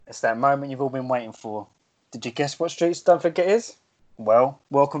It's that moment you've all been waiting for. Did you guess what Streets Don't Forget is? Well,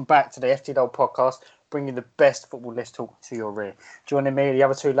 welcome back to the FTL podcast, bringing the best football list talk to your ear. Joining me, the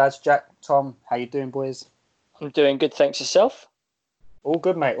other two lads, Jack, Tom. How you doing, boys? I'm doing good, thanks. Yourself? All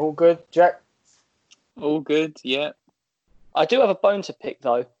good, mate. All good. Jack? All good, yeah. I do have a bone to pick,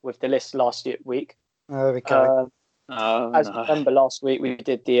 though, with the list last week. There we go. As you remember, last week we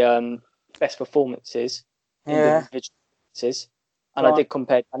did the best performances, individual performances, and I did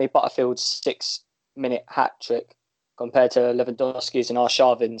compare Danny Butterfield's 6-minute hat-trick compared to Lewandowski's and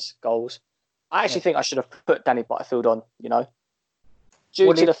Arshavin's goals. I actually think I should have put Danny Butterfield on,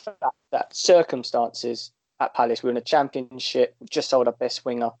 due to the fact that circumstances at Palace, we're in a championship, we've just sold our best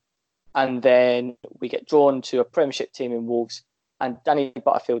winger, and then we get drawn to a Premiership team in Wolves, and Danny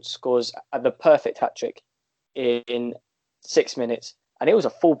Butterfield scores the perfect hat-trick in 6 minutes, and it was a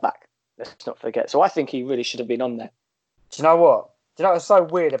fullback, let's not forget. So I think he really should have been on there. Do you know what? Do you know what's so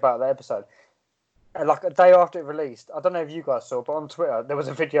weird about that episode? Like a day after it released, I don't know if you guys saw, but on Twitter, there was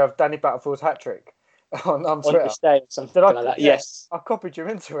a video of Danny Butterfield's hat-trick on Twitter. On this day, something like that. Yes. I copied you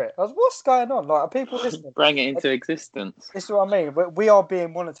into it. I was, what's going on? Like, are people listening? Bring it into existence. This is what I mean. We are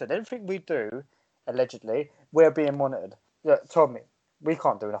being monitored. Everything we do, allegedly, we're being monitored. Yeah, Tommy, we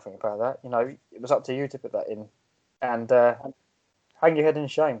can't do nothing about that. It was up to you to put that in. And hang your head in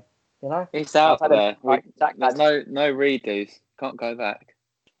shame, It's out there. There's no redos. Can't go back.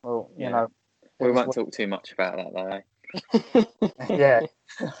 Well, We won't talk too much about that, though. Yeah.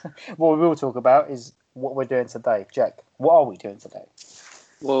 What we will talk about is what we're doing today. Jack, what are we doing today?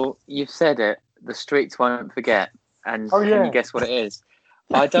 Well, you've said it. The streets won't forget. And can you guess what it is?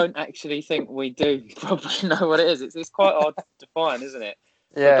 I don't actually think we do probably know what it is. It's quite hard to find, isn't it?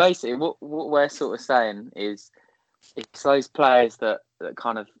 Yeah. But basically, what we're sort of saying is it's those players that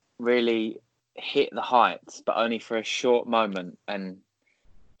kind of really hit the heights, but only for a short moment. And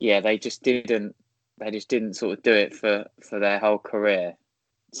they just didn't sort of do it for their whole career.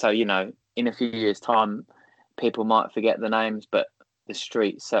 So, in a few years' time, people might forget the names, but the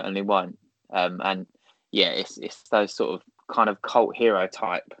streets certainly won't. It's those sort of kind of cult hero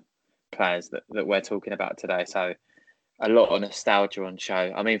type players that we're talking about today. So a lot of nostalgia on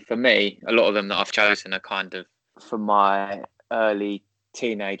show. I mean, for me, a lot of them that I've chosen are kind of from my early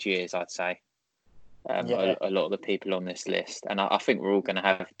teenage years, I'd say. A lot of the people on this list. And I think we're all going to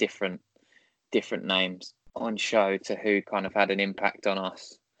have different names on show to who kind of had an impact on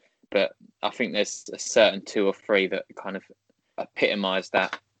us. But I think there's a certain 2 or 3 that kind of epitomise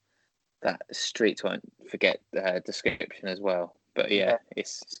that streets won't forget description as well. But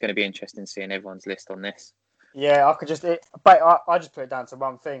it's going to be interesting seeing everyone's list on this. Yeah, I just put it down to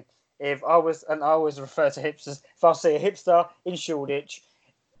one thing. I always refer to hipsters. If I see a hipster in Shoreditch,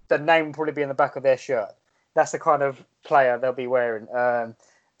 the name will probably be in the back of their shirt. That's the kind of player they'll be wearing.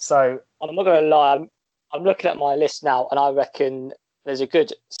 So I'm not going to lie. I'm looking at my list now, and I reckon there's a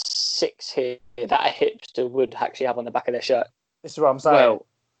good 6 here that a hipster would actually have on the back of their shirt. This is what I'm saying. Well,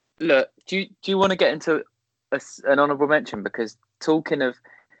 look, do you want to get into an honourable mention? Because talking of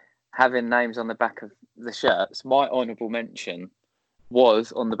having names on the back of the shirts, my honourable mention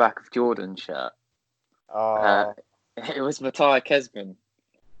was on the back of Jordan's shirt. It was Matthias Kesman.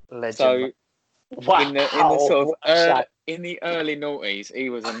 Legend. So wow. in the sort of in the early noughties, he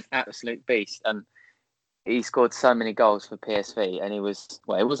was an absolute beast, and he scored so many goals for PSV. And he was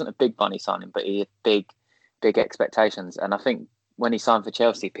it wasn't a big money signing, but he had big expectations. And I think when he signed for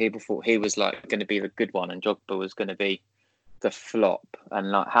Chelsea, people thought he was like going to be the good one, and Drogba was going to be the flop.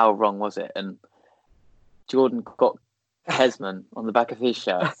 And like, how wrong was it? And Jordan got Kesman on the back of his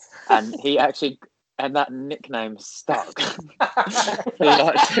shirt, and he actually. And that nickname stuck for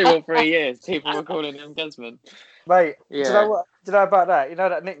like 2 or 3 years. People were calling him Kesman. Mate, do you know what? Do you know about that? You know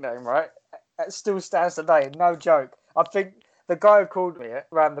that nickname, right? It still stands today. No joke. I think the guy who called me it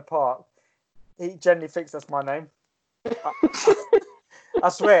around the park, he generally thinks that's my name. I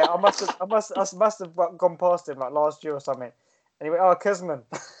swear, I must have gone past him like last year or something. And he went, "Oh, Kesman."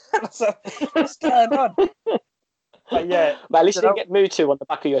 So, what's going on? But yeah, but at least you didn't get Mutu on the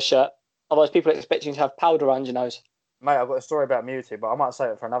back of your shirt. Otherwise, people are expecting you to have powder around your nose. Mate, I've got a story about Mutu, but I might save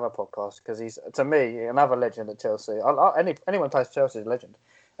it for another podcast because he's, to me, another legend at Chelsea. Anyone who plays for Chelsea is a legend.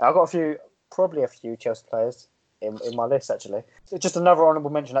 I've got probably a few Chelsea players in my list, actually. So just another honourable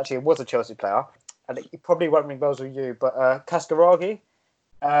mention, actually, it was a Chelsea player. And it probably won't ring bells with you, but Cascaraghi.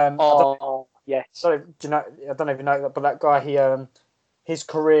 Yes. Sorry, I don't know if you know that, but that guy, his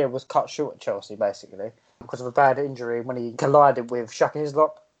career was cut short at Chelsea, basically, because of a bad injury when he collided with Shaka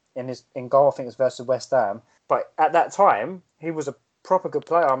Hislop in goal. I think it was versus West Ham. But at that time, he was a proper good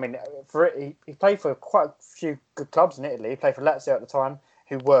player. I mean, he played for quite a few good clubs in Italy. He played for Lazio at the time,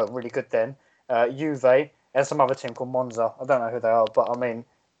 who were really good then. Juve and some other team called Monza. I don't know who they are, but I mean,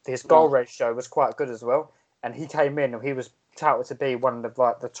 his goal ratio was quite good as well. And he came in and he was touted to be one of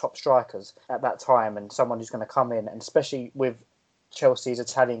the top strikers at that time, and someone who's going to come in, and especially with Chelsea's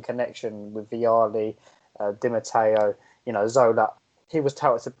Italian connection with Vialli, Di Matteo, Zola. He was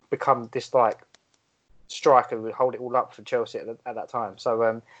touted to become this striker who would hold it all up for Chelsea at that time.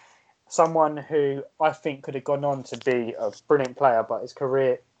 So someone who I think could have gone on to be a brilliant player, but his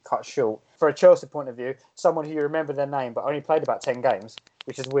career cut short. For a Chelsea point of view, someone who you remember their name but only played about 10 games,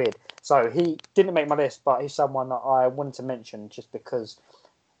 which is weird. So he didn't make my list, but he's someone that I wanted to mention just because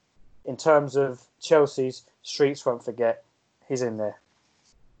in terms of Chelsea's streets won't forget, he's in there.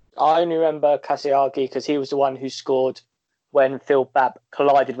 I only remember Kasiagi because he was the one who scored when Phil Babb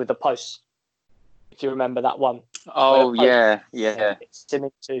collided with the post. If you remember that one. Oh, yeah. It's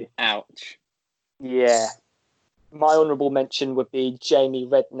Timmy too. Ouch. Yeah. My honourable mention would be Jamie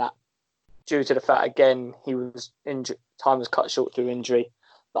Redknapp, due to the fact, again, he was injured. Time was cut short through injury.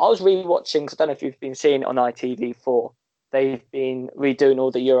 But I was rewatching, because I don't know if you've been seeing it on ITV4. They've been redoing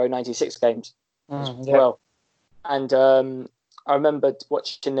all the Euro 96 games as well. And I remember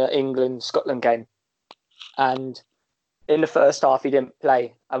watching the England-Scotland game. And in the first half, he didn't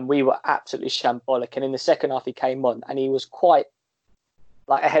play. And we were absolutely shambolic. And in the second half, he came on. And he was quite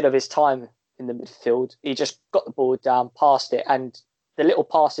ahead of his time in the midfield. He just got the ball down, passed it. And the little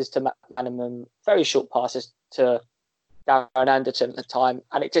passes to Matt Bannerman, very short passes to Darren Anderton at the time.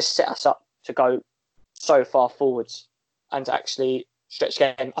 And it just set us up to go so far forwards and to actually stretch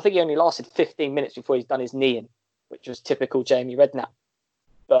the game. I think he only lasted 15 minutes before he's done his knee in, which was typical Jamie Redknapp.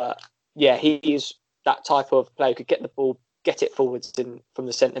 But yeah, he's that type of player who could get the ball, get it forwards from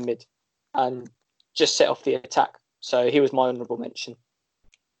the centre mid and just set off the attack. So he was my honourable mention.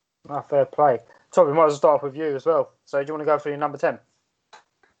 Fair play. Tom, we might as well start off with you as well. So do you want to go for your number 10?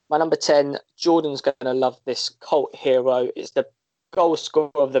 My number 10, Jordan's going to love this cult hero. It's the goal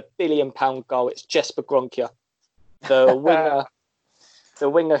scorer of the £1 billion goal. It's Jesper Gronkia, the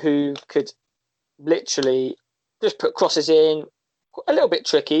winger who could literally just put crosses in, a little bit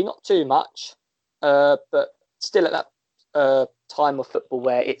tricky, not too much, but still at that time of football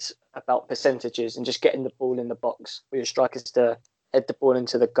where it's about percentages and just getting the ball in the box for your strikers to head the ball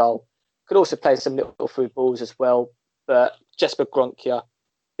into the goal. Could also play some little through balls as well, but Jesper Gronkia, £1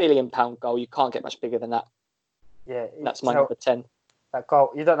 billion goal, you can't get much bigger than that. Yeah, that's my number 10. That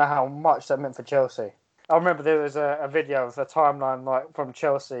goal, you don't know how much that meant for Chelsea. I remember there was a video of a timeline from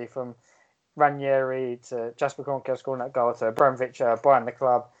Chelsea, from Ranieri to Jesper Gronkia scoring that goal, to Abramovich buying the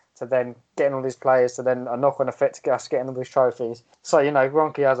club, to then getting all these players, to then a knock-on effect to us getting all these trophies. So,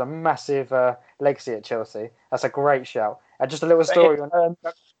 Gronkia has a massive legacy at Chelsea. That's a great shout. And just a little story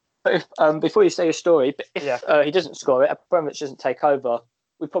before you say your story, but if he doesn't score it, Abramovich doesn't take over,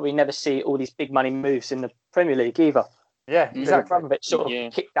 we probably never see all these big money moves in the Premier League either. Yeah, exactly. Abramovich sort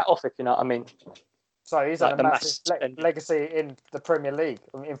of kicked that off, if you know what I mean. So he's had a massive legacy in the Premier League,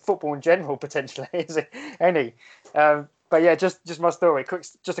 in football in general, potentially, is it? Any. But yeah, just my story.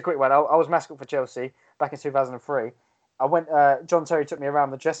 Just a quick one. I was mascot for Chelsea back in 2003. I went. John Terry took me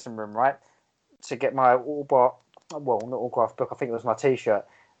around the dressing room, right, to get my not autograph book. I think it was my T-shirt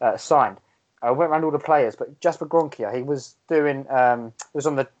signed. I went around all the players, but Jesper Gronkia, he was doing. He was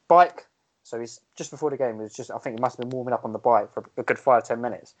on the bike, so he's just before the game. He was just. I think he must have been warming up on the bike for a good 5-10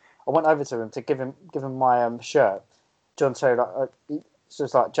 minutes. I went over to him to give him my shirt. John Terry,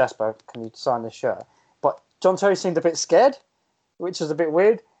 just like, Jasper, can you sign this shirt? But John Terry seemed a bit scared, which was a bit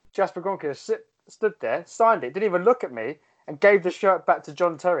weird. Jesper Gronkia stood there, signed it, didn't even look at me, and gave the shirt back to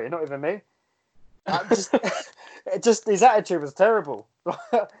John Terry, not even me. Just his attitude was terrible.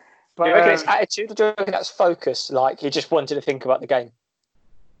 But, do you reckon it's attitude, or do you reckon that's focus? Like he just wanted to think about the game?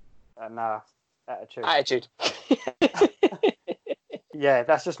 Nah, attitude. Attitude. Yeah,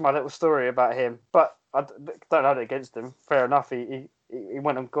 that's just my little story about him. But I don't hold it against him. Fair enough. He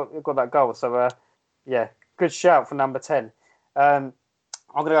went and got that goal. So, yeah, good shout for number 10. I'm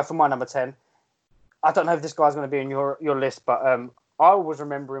going to go for my number 10. I don't know if this guy's going to be in your list, but I always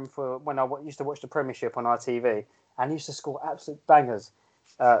remember him for when I used to watch the Premiership on ITV, and he used to score absolute bangers,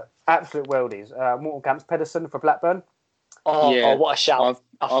 absolute worldies. Morton Camps Pedersen for Blackburn. Oh, what a shout.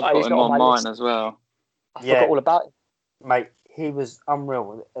 I've got him on mine as well. I forgot all about him. Mate, he was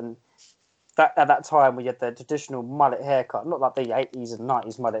unreal. And at that time, we had the traditional mullet haircut. Not like the 80s and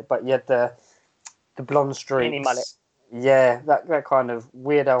 90s mullet, but you had the blonde streaks. Mini mullet. Yeah, that kind of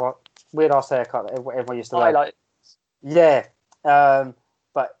weird-ass haircut that everyone used to have. Highlight. Yeah.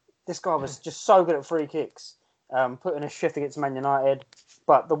 But this guy was just so good at free kicks, putting a shift against Man United.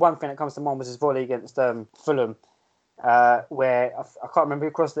 But the one thing that comes to mind was his volley against Fulham. where I can't remember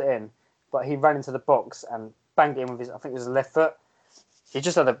who crossed it in, but he ran into the box and banged it in with his, I think it was his left foot. He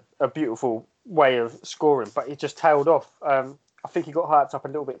just had a beautiful way of scoring, but he just tailed off. I think he got hyped up a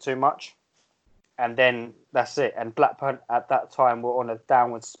little bit too much, and then that's it. And Blackburn at that time were on a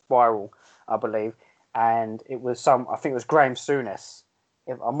downward spiral, I believe, and it was I think it was Graham Souness.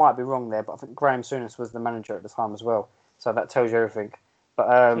 I might be wrong there, but I think Graham Souness was the manager at the time as well. So that tells you everything.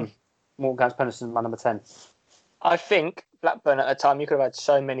 But Morgan Pedersen, my number 10. I think Blackburn at the time, you could have had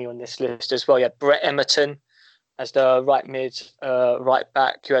so many on this list as well. You had Brett Emerton as the right mid, right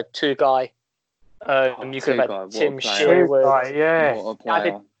back. You had Tugai. You could have had Tim Sherwood.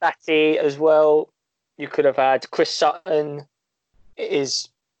 Added Batty as well. You could have had Chris Sutton. It is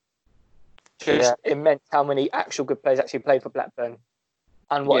just immense how many actual good players actually played for Blackburn.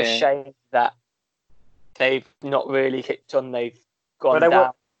 And what a shame that they've not really kicked on. They've gone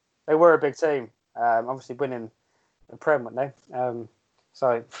down. They were a big team. Obviously winning the Prem, weren't they?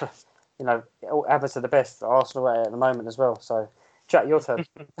 So, you know, Abbott's are the best. Arsenal at the moment as well. So, Jack, your turn.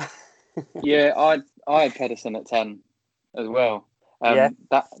 Yeah, I had Pedersen at 10 as well.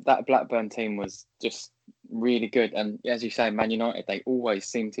 That Blackburn team was just really good. And as you say, Man United, they always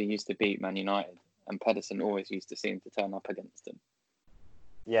seem to used to beat Man United. And Pedersen always used to seem to turn up against them.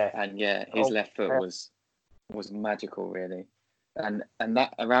 Yeah. And his left foot was magical, really. And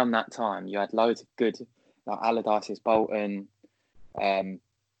that around that time, you had loads of good, like Allardyce's Bolton.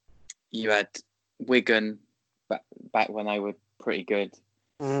 You had Wigan back when they were pretty good,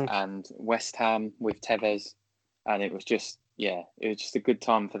 and West Ham with Tevez, and it was just a good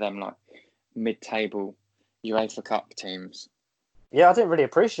time for them, like mid-table UEFA Cup teams. Yeah, I didn't really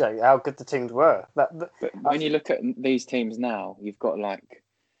appreciate how good the teams were. But when you look at these teams now, you've got like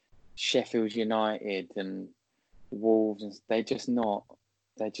Sheffield United and Wolves, and they're just not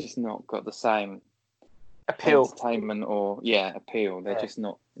got the same appeal, entertainment or appeal. They're just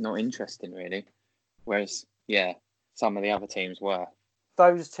not interesting really. Whereas some of the other teams were.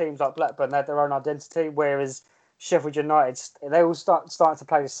 Those teams like Blackburn had their own identity, whereas Sheffield United, they all starting to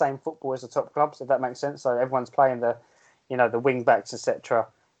play the same football as the top clubs, if that makes sense. So everyone's playing the wing backs, etc.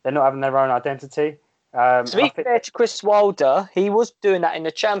 They're not having their own identity. To be fair to Chris Wilder, he was doing that in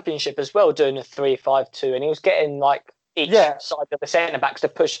the Championship as well, doing a 3-5-2, and he was getting like each side of the centre backs to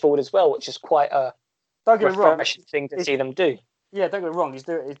push forward as well, which is quite a refreshing thing to see them do. Yeah, don't get me wrong, he's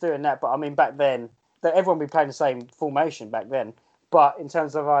doing that, but I mean back then, everyone would be playing the same formation back then. But in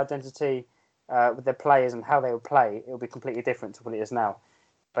terms of identity with their players and how they would play, it would be completely different to what it is now.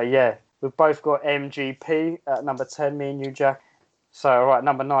 But yeah, we've both got MGP at number 10, me and you, Jack. So, all right,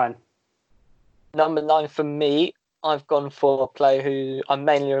 number 9. Number 9 for me, I've gone for a player who I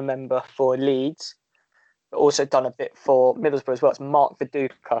mainly remember for Leeds, but also done a bit for Middlesbrough as well. It's Mark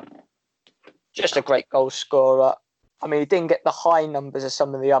Viduka. Just a great goal scorer. I mean, he didn't get the high numbers of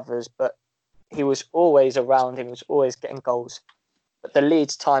some of the others, but he was always around. He was always getting goals. But the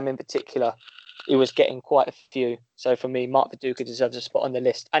Leeds time in particular, he was getting quite a few. So for me, Mark Viduka deserves a spot on the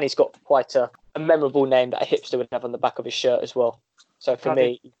list. And he's got quite a memorable name that a hipster would have on the back of his shirt as well. So for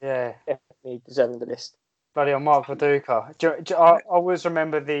me, definitely deserving the list. Bloody hell, Mark Viduka. I always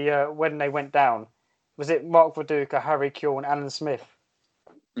remember when they went down. Was it Mark Viduka, Harry Kewell and Alan Smith?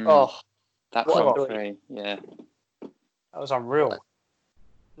 Oh, that front three, yeah. That was unreal.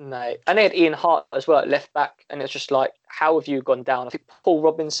 No. And they had Ian Hart as well at left back, and it's just like, how have you gone down? I think Paul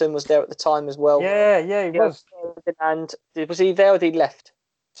Robinson was there at the time as well. Yeah, he was. Ferdinand. Was he there or did he left?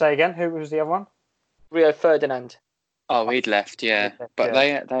 Say again, who was the other one? Rio Ferdinand. Oh, he'd left, yeah. But they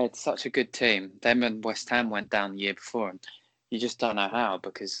had such a good team. Them and West Ham went down the year before, and you just don't know how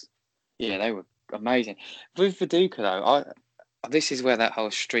because, they were amazing. With Viduka, though, this is where that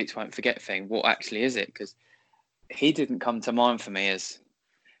whole streets won't forget thing, what actually is it? Because he didn't come to mind for me as,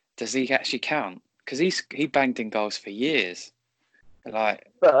 does he actually count? Because he banged in goals for years.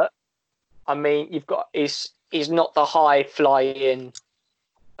 But, I mean, you've got, he's not the high-flying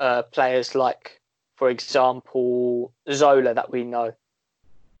players like, for example, Zola that we know.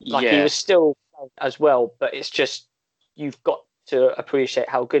 He was still as well, but it's just you've got to appreciate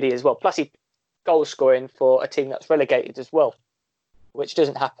how good he is as well. Plus, he goal scoring for a team that's relegated as well, which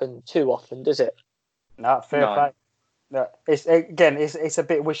doesn't happen too often, does it? No, fair play. No, it's a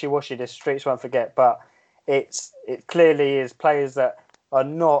bit wishy-washy. This streets won't forget, but it clearly is players that are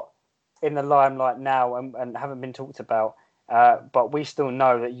not in the limelight now and haven't been talked about. But we still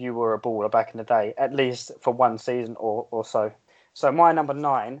know that you were a baller back in the day, at least for one season or so. So my number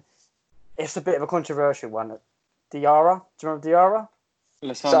 9, it's a bit of a controversial one. Diarra. Do you remember Diarra?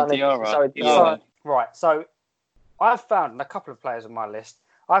 Diarra. Right. So I've found a couple of players on my list.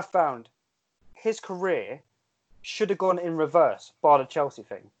 I've found his career should have gone in reverse by the Chelsea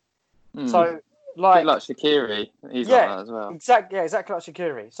thing. Mm. So, a bit like Shaqiri, he's like that as well. Exactly like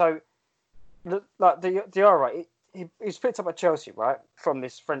Shaqiri. So, Diarra, he's picked up at Chelsea, right, from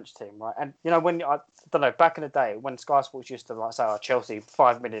this French team, right? And when I don't know, back in the day when Sky Sports used to say, Chelsea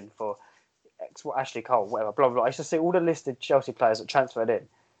 5 million for Ashley Cole, whatever, blah blah. I used to see all the listed Chelsea players that transferred in,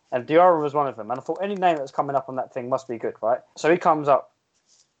 and Diarra was one of them. And I thought any name that's coming up on that thing must be good, right? So he comes up,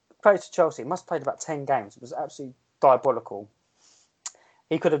 plays to Chelsea. Must have played about 10 games. It was absolutely diabolical.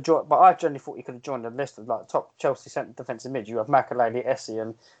 He could have joined, but I generally thought he could have joined the list of top Chelsea centre defensive mid. You have Makelele, Essie,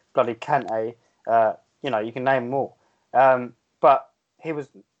 and bloody Kante. You can name them all. But he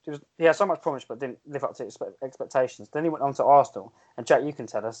had so much promise, but didn't live up to expectations. Then he went on to Arsenal, and Jack, you can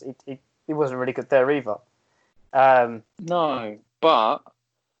tell us he wasn't really good there either. No, but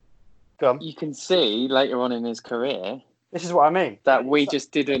you can see later on in his career. This is what I mean. That we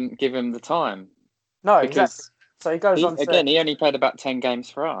just didn't give him the time. No, exactly. So he goes on. He only played about 10 games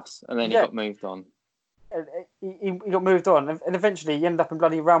for us, and then he got moved on. He got moved on, and eventually he ended up in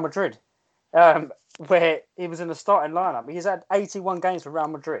bloody Real Madrid, where he was in the starting lineup. He's had 81 games for Real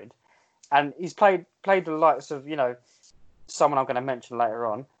Madrid, and he's played the likes of someone I'm going to mention later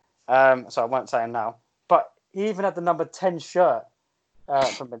on. So I won't say him now. But he even had the number 10 shirt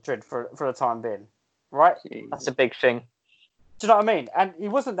for Madrid for the time being, right? That's a big thing. Do you know what I mean? And he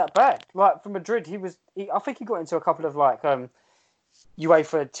wasn't that bad. Like for Madrid, I think he got into a couple of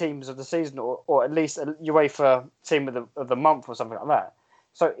UEFA teams of the season, or at least a UEFA team of the month or something like that.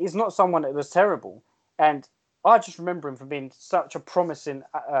 So he's not someone that was terrible. And I just remember him for being such a promising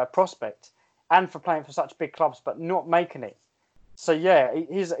prospect, and for playing for such big clubs, but not making it. So yeah,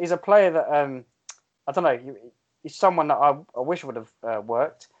 he's a player that I don't know. He's someone that I wish would have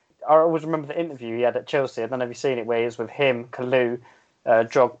worked. I always remember the interview he had at Chelsea. I don't know if you've seen it, where he was with him, Kalou,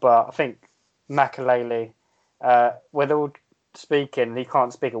 Drogba, I think Makelele, where they're all speaking, and he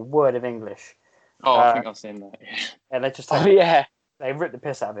can't speak a word of English. Oh, I think I've seen that. Yeah. And they just they ripped the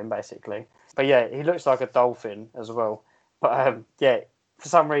piss out of him basically. But yeah, he looks like a dolphin as well. But for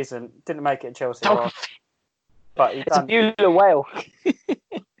some reason didn't make it at Chelsea. But it's a Beulah whale.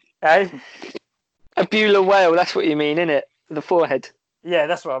 Hey, a Beulah whale. That's what you mean, isn't it? The forehead. Yeah,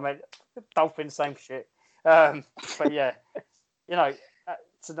 that's what I meant. Dolphin, same shit. But yeah,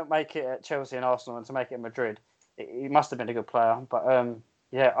 to not make it at Chelsea and Arsenal and to make it in Madrid, he must have been a good player. But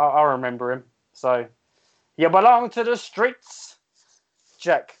I remember him. So you belong to the streets,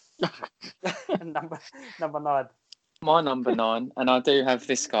 Jack. number 9. My number 9, and I do have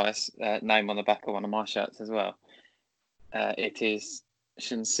this guy's name on the back of one of my shirts as well. It is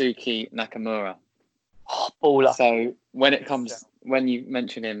Shinsuke Nakamura. Oh, baller. So when you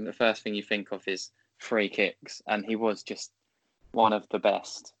mention him, the first thing you think of is free kicks, and he was just one of the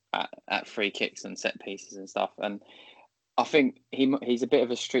best at free kicks and set pieces and stuff. And I think he's a bit of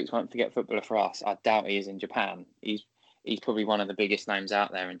a streets won't forget footballer for us. I doubt he is in Japan. He's probably one of the biggest names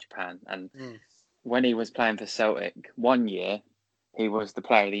out there in Japan. And when he was playing for Celtic, one year he was the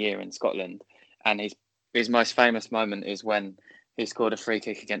Player of the Year in Scotland, and his most famous moment is when he scored a free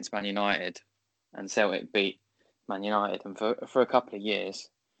kick against Man United, and Celtic beat Man United. And for a couple of years,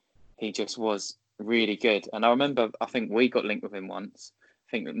 he just was really good. And I remember, I think we got linked with him once.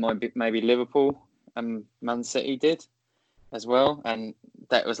 I think maybe Liverpool and Man City did as well. And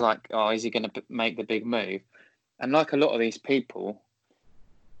that was like, is he going to make the big move? And like a lot of these people,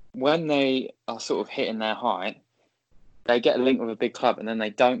 when they are sort of hitting their height, they get a link with a big club and then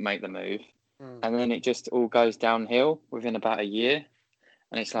they don't make the move. And then it just all goes downhill within about a year.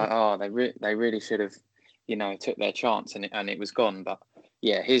 And it's like, they really should have, took their chance and it was gone. But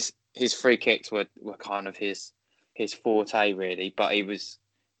yeah, his free kicks were kind of his forte really. But he was,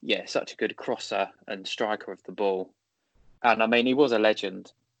 such a good crosser and striker of the ball. And I mean, he was a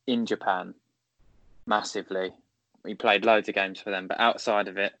legend in Japan, massively. He played loads of games for them, but outside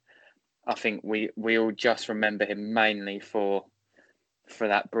of it, I think we all just remember him mainly for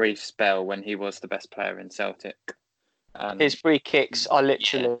that brief spell when he was the best player in Celtic. His free kicks are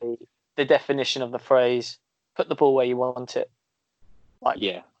literally the definition of the phrase, put the ball where you want it.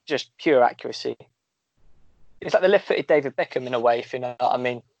 Just pure accuracy. It's like the left-footed David Beckham in a way, if you know what I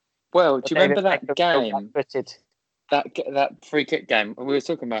mean. Well, do you remember that game? That free kick game we were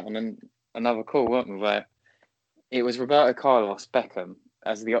talking about on another call, weren't we? Where it was Roberto Carlos, Beckham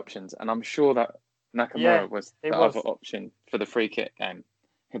as the options, and I'm sure that Nakamura was the other option for the free kick game.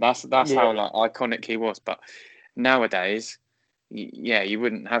 That's how iconic he was. But nowadays, you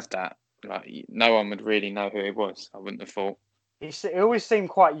wouldn't have that. Like no one would really know who he was. I wouldn't have thought. He always seemed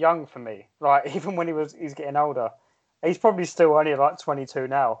quite young for me. Like even when he's getting older, he's probably still only like 22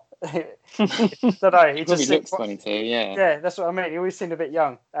 now. I don't know. He Probably just looks 22. Yeah. Yeah, that's what I mean. He always seemed a bit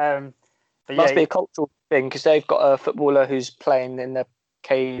young. But Must be a cultural thing because they've got a footballer who's playing in the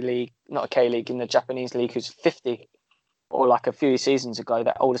K League, not a K League, in the Japanese league, who's 50, or like a few seasons ago,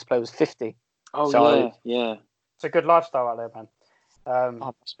 that oldest player was 50. Oh So, yeah. It's a good lifestyle out there, man.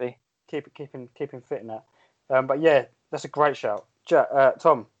 Must be. Keep him fit in that. But yeah, that's a great shout.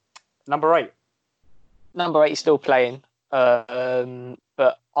 Tom, number 8. Number 8 is still playing,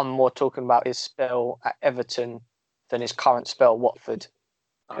 but I'm more talking about his spell at Everton than his current spell at Watford,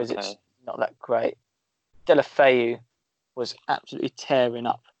 because it's not that great. Deulofeu was absolutely tearing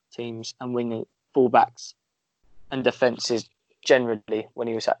up teams and winging fullbacks and defences generally when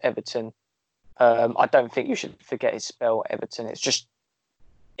he was at Everton. I don't think you should forget his spell at Everton.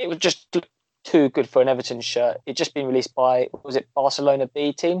 It was just too good for an Everton shirt. It'd just been released by, was it Barcelona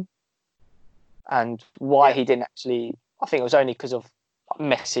B team? And why he didn't actually, I think it was only because of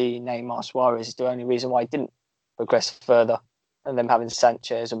Messi, Neymar, Suarez is the only reason why he didn't progress further. And them having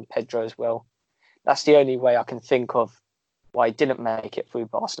Sanchez and Pedro as well. That's the only way I can think of why he didn't make it through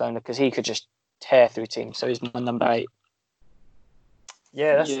Barcelona, because he could just tear through teams. So he's my number 8.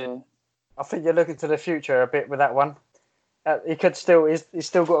 Yeah, I think you're looking to the future a bit with that one. He could still, he's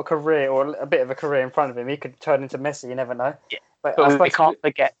still got a career, or a bit of a career in front of him. He could turn into Messi. You never know. Yeah. But we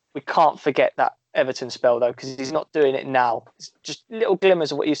can't forget that Everton spell though, because he's not doing it now. It's just little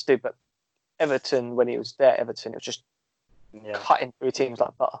glimmers of what he used to do. But Everton, when he was there, it was just cutting through teams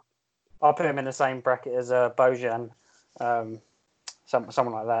like butter. I'll put him in the same bracket as Bojan,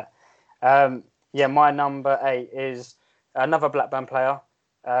 someone like that. My number 8 is another Blackburn player,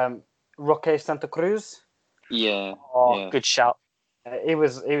 Roque Santa Cruz. Yeah. Good shout. He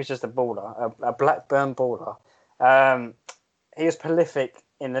was just a baller, a Blackburn baller. He was prolific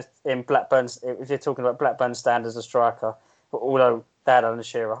in Blackburn's. If you're talking about Blackburn standards as a striker, but although Dad Alan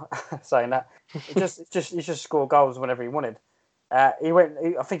Shearer saying that, he just score goals whenever he wanted. I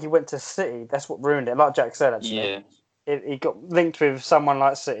think he went to City. That's what ruined it. Like Jack said, actually, he got linked with someone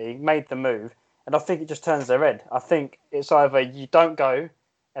like City, made the move, and I think it just turns their head. I think it's either you don't go,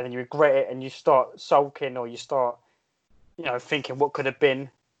 and then you regret it, and you start sulking, or you start, thinking what could have been,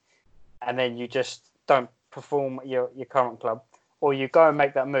 and then you just don't perform at your current club, or you go and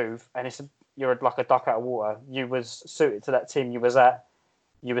make that move, and you're like a duck out of water. You was suited to that team you was at.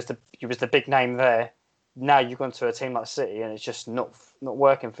 You was the big name there. Now you've gone to a team like City, and it's just not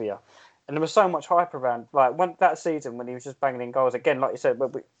working for you. And there was so much hype around, like that season when he was just banging in goals again, like you said,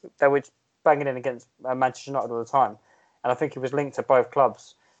 they were banging in against Manchester United all the time, and I think he was linked to both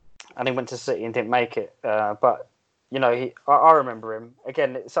clubs, and he went to City and didn't make it. But I remember him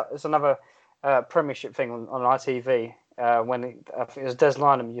again. It's another Premiership thing on ITV when I think it was Des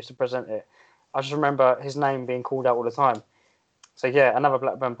Lynam who used to present it. I just remember his name being called out all the time. So yeah, another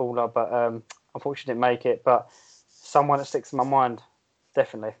Blackburn baller, but unfortunately didn't make it. But someone that sticks in my mind,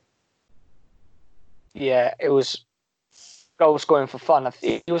 definitely. Yeah, it was goal scoring for fun. I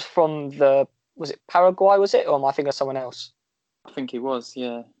think he was from was it Paraguay? Was it, or am I thinking of someone else? I think he was.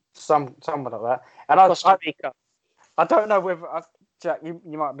 Yeah, someone like that. And Costa Rica. I don't know whether Jack, you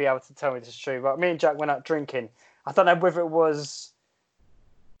might be able to tell me this is true, but me and Jack went out drinking. I don't know whether it was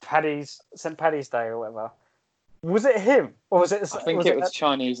St. Paddy's Day or whatever. Was it him, or was it? I think it was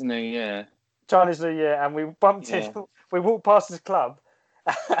Chinese New Year. Chinese New Year, and we bumped in. We walked past his club,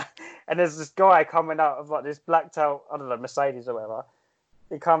 and there's this guy coming out of like this blacked out, I don't know, Mercedes or whatever.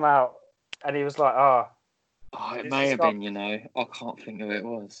 He come out, and he was like, "Oh, it may have been, I can't think who it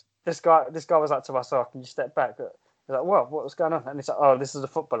was." This guy was like to us, "Oh, can you step back?" He's like, "What was going on?" And he's like, "Oh, this is a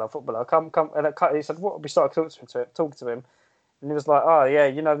footballer. Come." And he said, "What?" We started talking to him, and he was like, "Oh, yeah,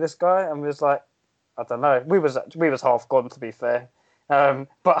 you know this guy?" And we was like, "I don't know." We was half gone, to be fair,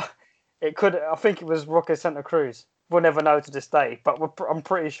 but it could. I think it was Roque Santa Cruz. We'll never know to this day, but I'm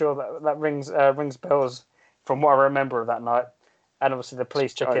pretty sure that rings bells from what I remember of that night, and obviously the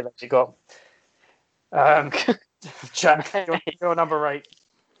police jacket that you got. Jack, your number 8.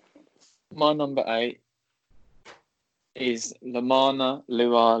 My number 8 is Lamana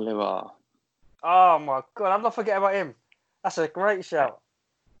Luar. Oh my god, I'm not forgetting about him. That's a great shout.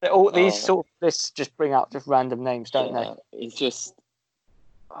 All these sort of lists just bring out just random names, don't they? He's just,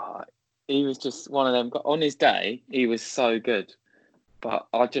 he was just one of them. On his day, he was so good, but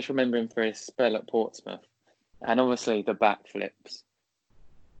I just remember him for his spell at Portsmouth, and obviously the backflips.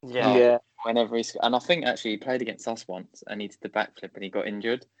 Yeah. Whenever and I think actually he played against us once, and he did the backflip and he got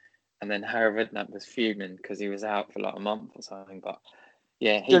injured, and then Harry Redknapp was fuming because he was out for like a month or something. But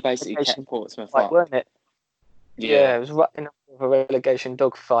yeah, he basically kept Portsmouth up, weren't it? Yeah, it was right in a relegation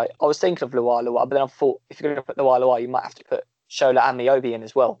dogfight. I was thinking of Luar, but then I thought if you're going to put Luar, you might have to put Shola Amiobi in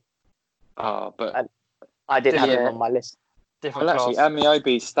as well. Oh, but And I did have him on my list. Different well, actually, class.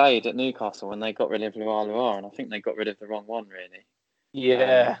 Amiobi stayed at Newcastle when they got rid of Lualua, and I think they got rid of the wrong one, really.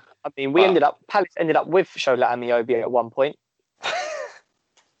 Yeah. I mean, Palace ended up with Shola Amiobi at one point.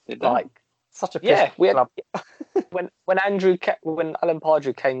 Did they? Like, such a piss we had, club. when Alan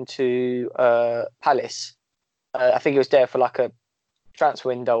Pardew came to Palace, I think he was there for like a transfer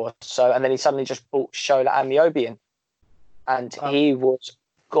window or so, and then he suddenly just bought Shola Amiobi in, and he was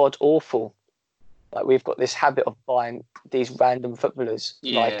god awful. Like, we've got this habit of buying these random footballers,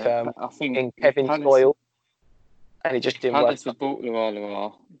 like I think in Kevin Palace, Doyle, and he just didn't work. Palace had bought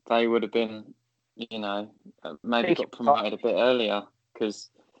Lualua, they would have been, maybe got promoted a bit earlier, because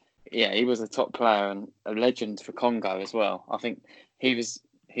he was a top player and a legend for Congo as well. I think he was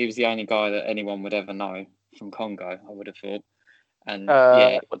the only guy that anyone would ever know from Congo, I would have thought. And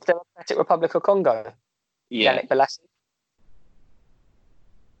what's the Democratic Republic of Congo? Yannick Bolasie.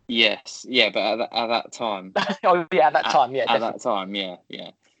 Yes, but at that time. At that time,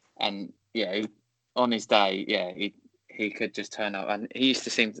 and on his day, he could just turn up, and he used to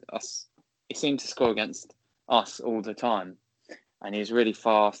seem to score against us all the time, and he's really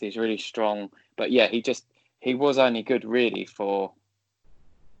fast, he's really strong, but he was only good really for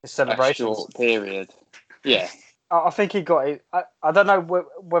His celebrations. A short period. Yeah. I think he got it. I don't know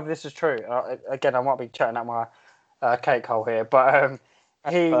whether this is true. Again, I might be chatting at my cake hole here, but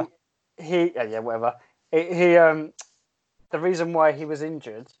whatever. The reason why he was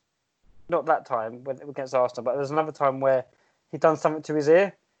injured, not that time against Arsenal, but there's another time where he done something to his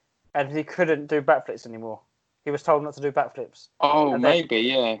ear, and he couldn't do backflips anymore. He was told not to do backflips. Oh,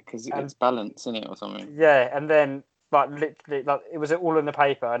 maybe, because it's balance in it or something. Yeah, and then literally, it was all in the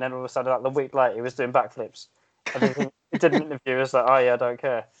paper, and then all of a sudden, the week later, he was doing backflips. And he did an interview. It was like, oh yeah, I don't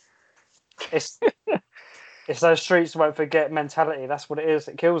care. It's those streets won't forget mentality. That's what it is.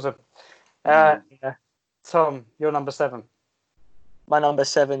 It kills them. Tom, you're number 7. My number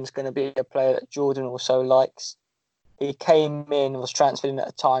 7 is going to be a player that Jordan also likes. He came in, was transferred in at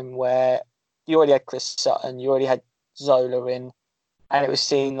a time where you already had Chris Sutton, you already had Zola in, and it was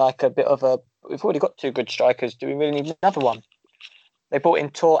seen like a bit of we've already got 2 good strikers. Do we really need another one? They brought in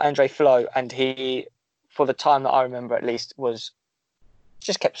Tor Andre Flo, and he, for the time that I remember at least,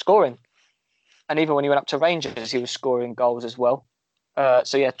 just kept scoring. And even when he went up to Rangers, he was scoring goals as well.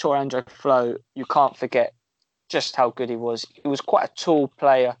 Tor Andre Flo, you can't forget just how good he was. He was quite a tall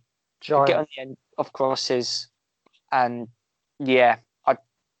player. Could get on the end of crosses, and he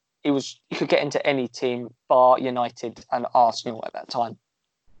could get into any team bar United and Arsenal at that time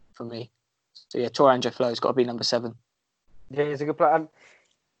for me. So Tor Andre Flo's got to be number 7. Yeah, he's a good player. And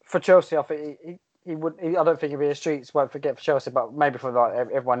for Chelsea, I think he would. I don't think he'd be a streets won't forget for Chelsea, but maybe for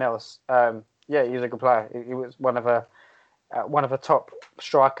everyone else. He was a good player. He was one of the top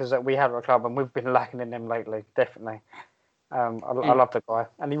strikers that we had at our club, and we've been lacking in him lately. Definitely. I love the guy,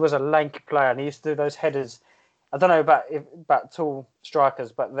 and he was a lanky player, and he used to do those headers. I don't know about tall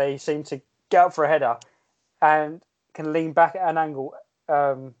strikers, but they seem to get up for a header and can lean back at an angle.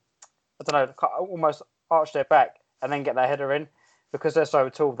 I don't know, almost arch their back and then get their header in. Because they're so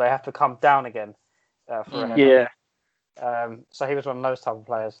tall, they have to come down again for a header. Yeah. So he was one of those type of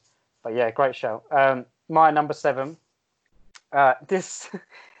players. But yeah, great show. My number 7. This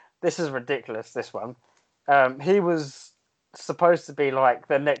is ridiculous. This one. He was supposed to be like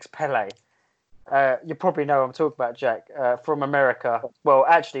the next Pele. You probably know who I'm talking about, Jack. From America. Well,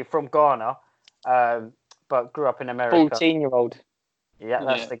 actually from Ghana, but grew up in America. 14-year-old. Yeah,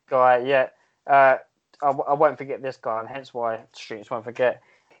 that's the guy. Yeah. I won't forget this guy, and hence why streets won't forget.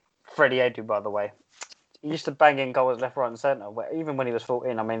 Freddie Edu, by the way. He used to bang in goals left, right, and centre. Even when he was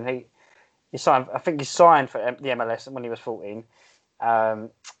 14, I mean, he signed. I think he signed for the MLS when he was 14, and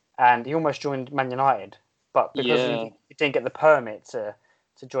he almost joined Man United, but because he didn't get the permit to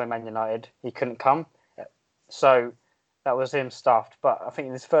join Man United, he couldn't come. So that was him stuffed. But I think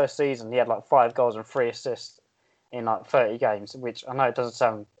in his first season, he had 5 goals and 3 assists in 30 games, which I know it doesn't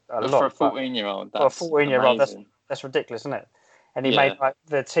sound a lot. For a 14-year-old, for a 14-year-old, that's ridiculous, isn't it? And he made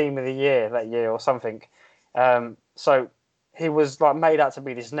the team of the year that year or something. So he was made out to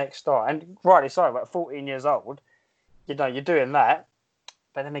be this next star, and rightly so. About 14 years old, you're doing that.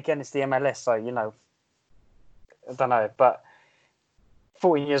 But then again, it's the MLS, so I don't know. But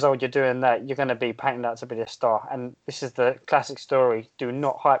 14 years old, you're doing that. You're going to be painted out to be the star, and this is the classic story: do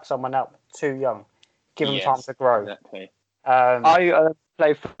not hype someone up too young. Give them time to grow. Exactly. I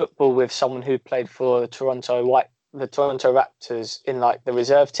played football with someone who played for the Toronto Raptors in the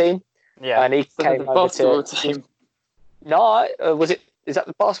reserve team. Yeah, and he came over to team. No, was it Is that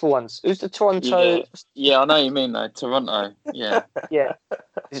the basketball ones? Who's the Toronto? Yeah, I know you mean though. Toronto. Yeah. Yeah.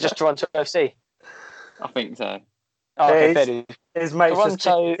 Is it just Toronto FC? I think so. Oh, okay, fair. His mate's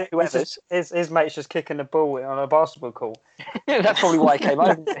Toronto, just his mate's just kicking the ball on a basketball court. That's probably why he came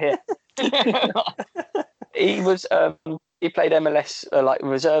over here. He was he played MLS like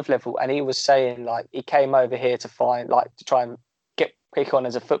reserve level, and he was saying like he came over here to try and get pick on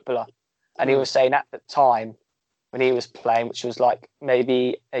as a footballer, and he was saying at the time when he was playing, which was like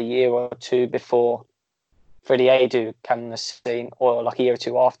maybe a year or two before Freddie Adu came on the scene, or like a year or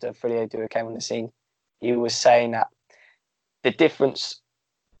two after Freddie Adu came on the scene, he was saying that the difference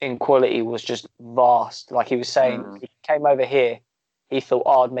in quality was just vast. Like he was saying, he came over here, he thought,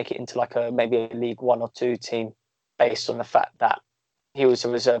 I'd make it into like maybe a League 1 or 2 team based on the fact that he was a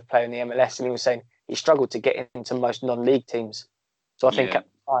reserve player in the MLS, and he was saying he struggled to get into most non-league teams. So I think at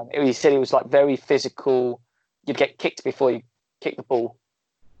the time, he said he was like very physical. You'd get kicked before you kick the ball,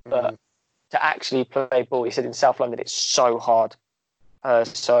 but to actually play ball, he said in South London, it's so hard.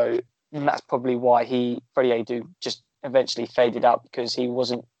 So that's probably why Freddie Adu just eventually faded out, because he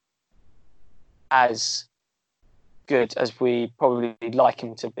wasn't as good as we probably like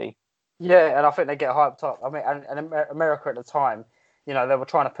him to be. Yeah, and I think they get hyped up. I mean, and America at the time, you know, they were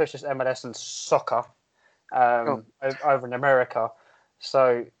trying to push this MLS and soccer over in America.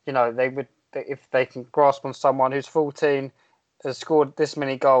 So, you know, they would, if they can grasp on someone who's 14, has scored this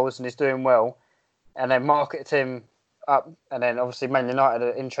many goals and is doing well, and then market him up, and then obviously Man United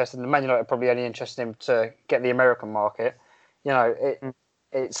are interested, and Man United are probably only interested in him to get the American market. You know,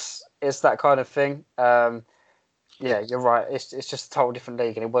 it's that kind of thing. Yeah, you're right. It's just a total different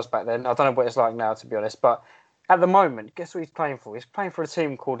league, and it was back then. I don't know what it's like now, to be honest. But at the moment, guess what he's playing for? He's playing for a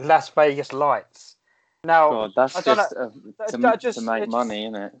team called Las Vegas Lights. Now, God, that's just to make money,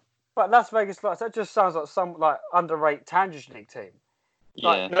 isn't it? But Las Vegas Lights, that just sounds like some like underrated Tangents League team. Yeah,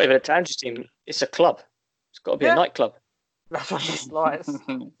 like, not even a Tangents team. It's a club. It's got to be a nightclub. Las Vegas Lights.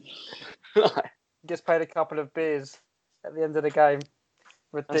 Gets paid a couple of beers at the end of the game.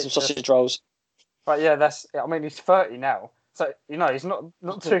 Ridiculous. And some sausage rolls. But yeah, I mean, he's 30 now, so you know he's not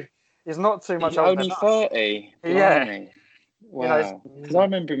too much older. Only 30. Yeah. Wow. Because I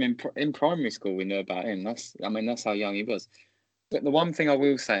remember him in primary school. We knew about him. That's how young he was. But the one thing I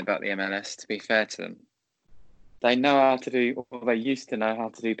will say about the MLS, to be fair to them, they know how to do, or they used to know how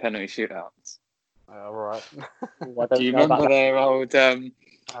to do penalty shootouts. All right. Do you remember their old? You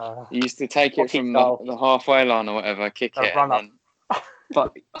used to take it from the halfway line or whatever, kick it, and then.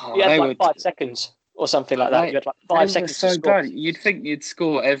 But you had like 5 seconds or something like that. You had like 5 seconds. So bad. You'd think you'd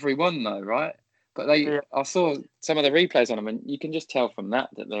score every one though, right? But I saw some of the replays on them, and you can just tell from that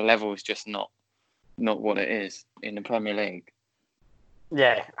the level is just not what it is in the Premier League.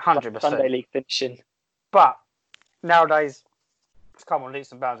 Yeah, 100%. Sunday League finishing. But nowadays, it's come on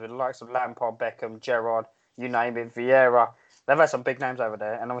leaps and bounds with the likes of Lampard, Beckham, Gerrard, you name it, Vieira. They've had some big names over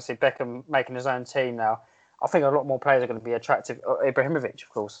there, and obviously Beckham making his own team now. I think a lot more players are going to be attractive. Ibrahimovic, of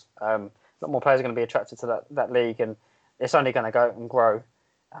course. A lot more players are going to be attracted to that league, and it's only going to go and grow.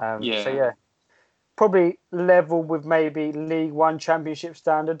 So yeah, probably level with maybe League One Championship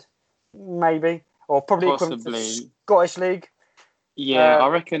standard, maybe, or probably equivalent to Scottish League. Yeah, I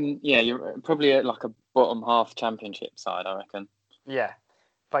reckon. Yeah, you're probably at like a bottom half Championship side, I reckon. Yeah,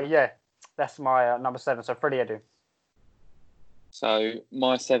 but yeah, that's my number 7. So Freddie Adu. So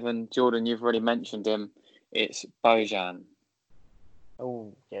my 7, Jordan, you've already mentioned him. It's Bojan.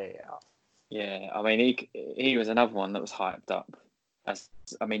 Oh, yeah. Yeah, I mean, he was another one that was hyped up.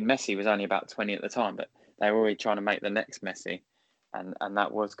 Messi was only about 20 at the time, but they were already trying to make the next Messi, and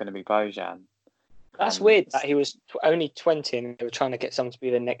that was going to be Bojan. That's weird that he was only 20 and they were trying to get someone to be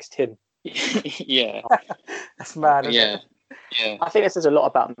the next him. Yeah. That's mad, isn't it? Yeah. I think this says a lot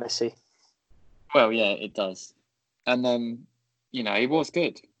about Messi. Well, yeah, it does. And, he was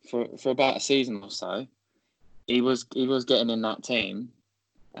good for about a season or so. He was getting in that team,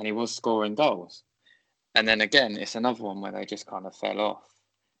 and he was scoring goals. And then again, it's another one where they just kind of fell off.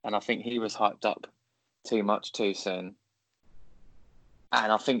 And I think he was hyped up too much too soon. And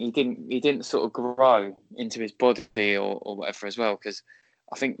I think he didn't sort of grow into his body or whatever as well. Because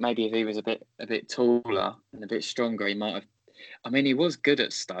I think maybe if he was a bit taller and a bit stronger, he might have. I mean, he was good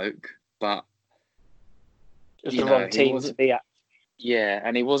at Stoke, but it was the wrong team to be at. Yeah,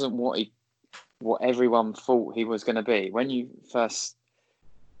 and he wasn't what everyone thought he was going to be. When he first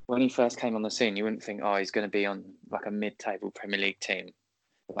came on the scene, you wouldn't think, he's going to be on like a mid-table Premier League team,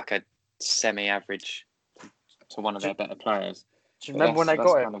 like a semi-average to one of their better players. Do you remember when they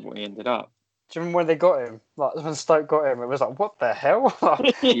got him? Kind of what he ended up. Do you remember when they got him? Like when Stoke got him, it was like, what the hell?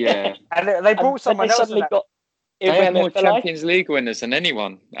 Yeah. And they brought someone else. They had more Afellay. Champions League winners than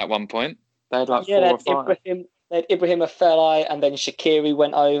anyone at one point. They had like 4 or 5. They had Ibrahim Afellay, and then Shaqiri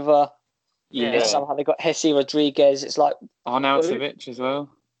went over. Yeah. Somehow they got Jesse Rodriguez. It's like Arnautovic as well.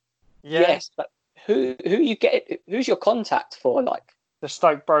 Yeah. Yes, but who you get? Who's your contact for? Like the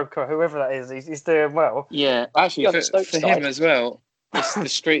Stoke broker, whoever that is, he's doing well. Yeah, actually, for him as well, the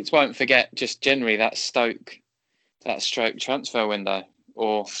streets won't forget just generally that Stoke transfer window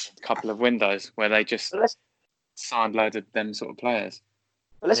or a couple of windows where they just signed loads of them sort of players.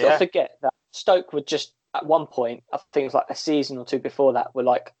 But let's not forget that Stoke were just at one point, I think it was like a season or two before that, were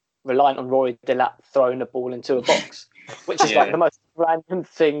like reliant on Rory Delap throwing the ball into a box, which is like the most random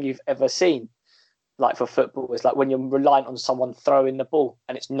thing you've ever seen. Like for football, it's like when you're reliant on someone throwing the ball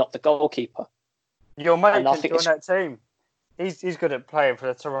and it's not the goalkeeper. Your mate can join that team. He's good at playing for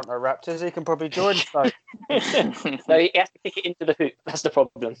the Toronto Raptors. He can probably join Stoke. No, he has to kick it into the hoop. That's the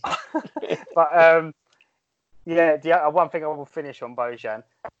problem. But one thing I will finish on Bojan,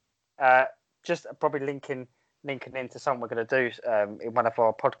 just probably linking into something we're going to do in one of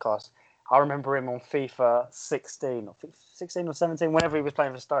our podcasts. I remember him on FIFA 16 or 17, whenever he was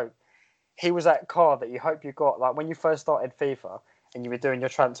playing for Stoke. He was that card that you hope you got. Like when you first started FIFA and you were doing your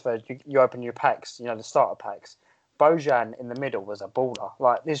transfers, you open your packs, the starter packs. Bojan in the middle was a baller.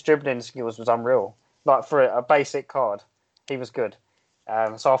 Like his dribbling skills was unreal. Like for a basic card, he was good.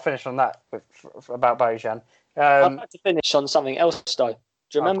 So I'll finish on that about Bojan. I'd like to finish on something else though. Do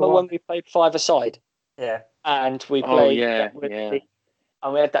you remember when we played 5-a-side? Yeah. And we played. Yeah.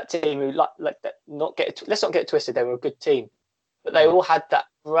 And we had that team who let's not get it twisted. They were a good team, but they all had that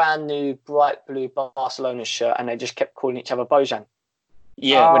brand new bright blue Barcelona shirt, and they just kept calling each other Bojan.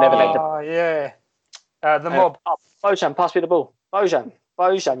 Yeah. Whenever the mob. Bojan, pass me the ball. Bojan.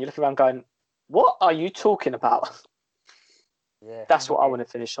 You look around going, what are you talking about? Yeah. That's what I want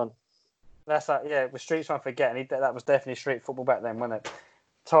to finish on. That's that. Yeah, with Streets won't forget, and that was definitely street football back then, wasn't it?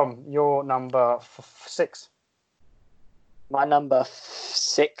 Tom, your number 6. My number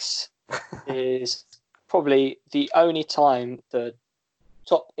 6 is probably the only time the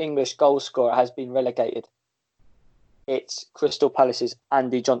top English goal scorer has been relegated. It's Crystal Palace's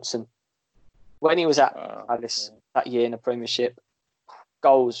Andy Johnson. When he was at Palace that year in the Premiership,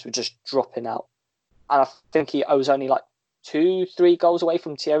 goals were just dropping out. And I think he was only like 2-3 goals away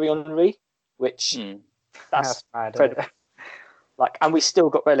from Thierry Henry, which that's incredible. And we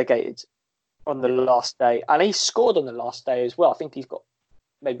still got relegated on the last day. And he scored on the last day as well. I think he's got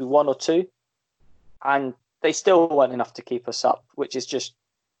maybe 1 or 2. And they still weren't enough to keep us up, which is just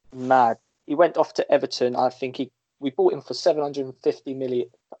mad. He went off to Everton. I think we bought him for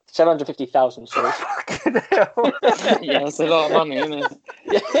 750,000. Sorry. Yeah, that's a lot of money, isn't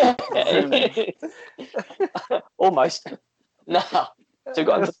it? Almost. No. So we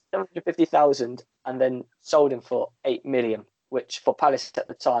got him for 750,000 and then sold him for 8 million, which for Palace at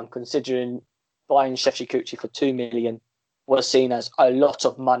the time, considering buying Sheffield Kuchi for 2 million was seen as a lot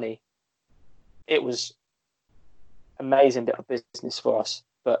of money. It was amazing bit of business for us,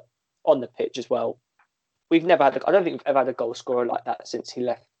 but on the pitch as well, I don't think we've ever had a goal scorer like that since he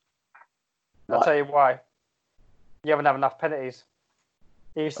left. I'll tell you why. You haven't had enough penalties.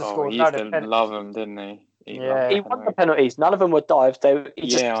 He used to score. He used to love them, didn't he? He won the penalties. None of them were dives. I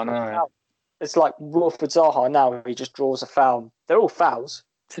know. It's like Wilfred Zaha now. He just draws a foul. They're all fouls.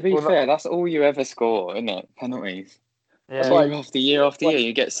 To be fair, that's all you ever score, isn't it? Penalties. Yeah. Year after year,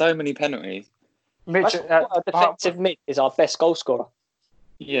 you get so many penalties. Mitch, our defensive mid is our best goal scorer.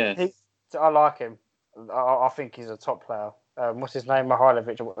 Yeah. I like him. I think he's a top player. What's his name?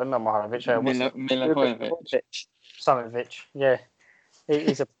 Mihailovic. Not Mihailovic. Milivojevic. Something. Yeah.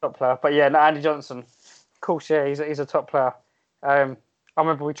 He's a top player. But yeah, Andy Johnson. Of course, yeah, he's a top player. I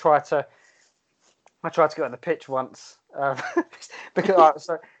remember I tried to get on the pitch once because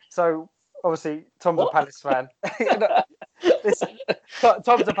so obviously Tom's a Palace fan.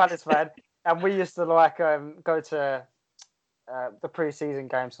 Tom's a Palace fan, and we used to go to the pre-season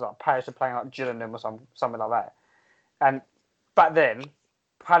games. Like Palace are playing like Gillingham or something like that. And back then,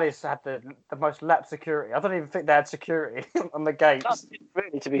 Palace had the most lap security. I don't even think they had security on the gates. That's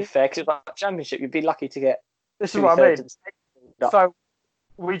really, to be fair, because it's like Championship, you'd be lucky to get. This is what I mean. So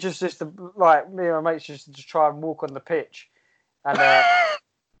we just used to, me and my mates used to just try and walk on the pitch. And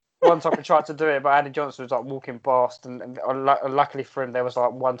one time we tried to do it, but Andy Johnson was walking past, and luckily for him, there was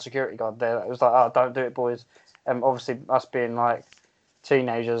one security guard there. It was oh, don't do it, boys. And obviously, us being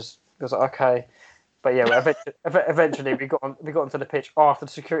teenagers, it was okay. But yeah, eventually we got onto the pitch after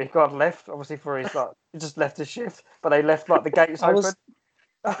the security guard left. Obviously, for his he just left his shift, but they left the gates open.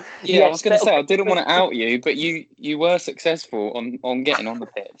 I was going to say I didn't want to out you, but you were successful on getting on the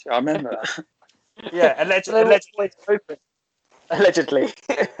pitch. I remember that. Yeah, allegedly.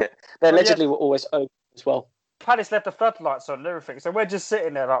 They allegedly were always open as well. Palace left the floodlights on and everything, so we're just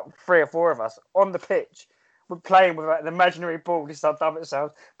sitting there, like 3 or 4 of us, on the pitch. We're playing with an imaginary ball. This is how dumb it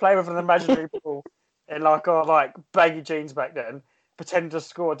sounds. Playing with an imaginary ball in like our like baggy jeans back then, pretending to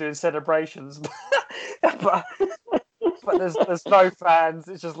score, doing celebrations. but there's no fans.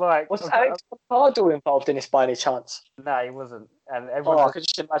 It's just like was Alex Ricardo involved in this by any chance? No, he wasn't. And everyone I could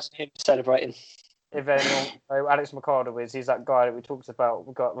just imagine him celebrating. If anyone, Alex McCarter he's that guy that we talked about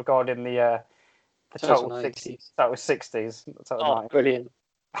regarding the total 60s. That was 60s. Brilliant.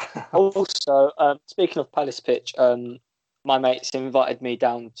 Also, speaking of Palace pitch, my mates invited me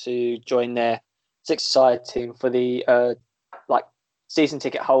down to join their six-side team for the season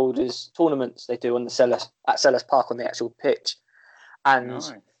ticket holders tournaments they do on at Selhurst Park on the actual pitch,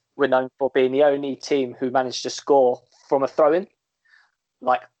 and we're known for being the only team who managed to score from a throw-in,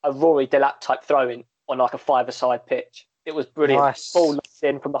 like a Rory Delap type throw-in on like a 5-a-side pitch. It was brilliant. Nice. Ball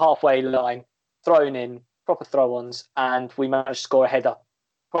in from the halfway line, thrown in, proper throw-ons, and we managed to score a header.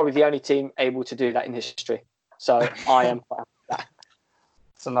 Probably the only team able to do that in history. So I am proud of that.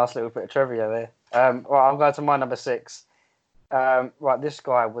 It's a nice little bit of trivia there. Right, I'm going to my number 6. Right, this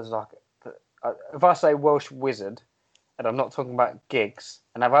guy was like, if I say Welsh wizard, and I'm not talking about gigs,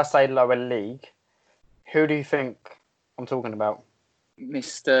 and if I say lower league, who do you think I'm talking about?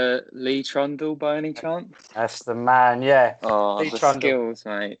 Mr. Lee Trundle, by any chance? That's the man, yeah. Oh, Lee Trundle. Skills,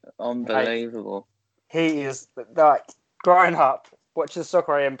 mate. Unbelievable. Mate, he is, like, growing up, watching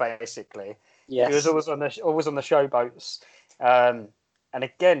Soccer AM, basically. Yes. He was always on the showboats. And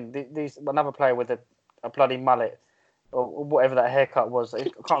again, these another player with a bloody mullet, or whatever that haircut was. I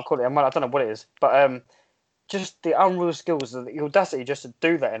can't call it a mullet. I don't know what it is. But just the unreal skills, the audacity just to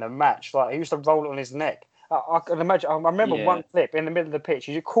do that in a match. Like, he used to roll it on his neck. I can imagine. I remember one clip in the middle of the pitch.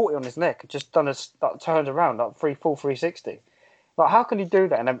 He just caught it on his neck, just done turned around like 360. Like, how can he do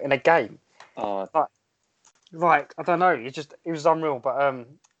that in a game? Oh, like I don't know. It was unreal. But do you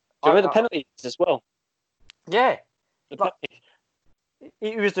remember the penalties as well? Yeah,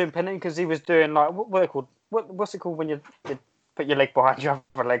 he was doing penalty because he was doing like what are they called? What's it called when you put your leg behind your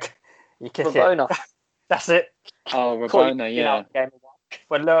other leg? You kick Rabona. It. That's it. Oh, Rabona, yeah.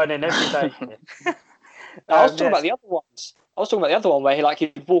 We're learning every day. I was talking about the other ones. I was talking about the other one where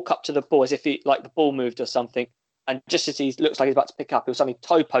he'd walk up to the ball as if the ball moved or something, and just as he looks like he's about to pick up, he'll suddenly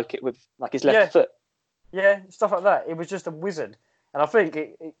toe poke it with like his left foot. Yeah, stuff like that. It was just a wizard, and I think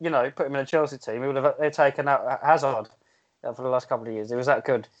put him in a Chelsea team, they'd taken out Hazard for the last couple of years. It was that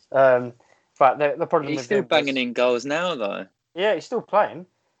good. But the problem he's still banging in goals now, though. Yeah, he's still playing.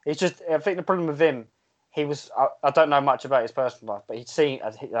 It's just I think the problem with him. He was. I don't know much about his personal life, but he seemed.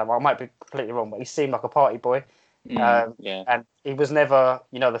 I might be completely wrong, but he seemed like a party boy. Yeah. And he was never,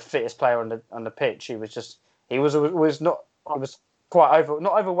 the fittest player on the pitch. He was just. He was not. He was quite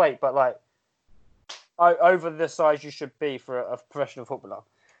not overweight, but like over the size you should be for a professional footballer.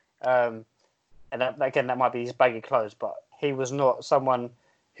 And that might be his baggy clothes, but he was not someone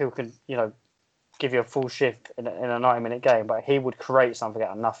who could, give you a full shift in a 90-minute game. But he would create something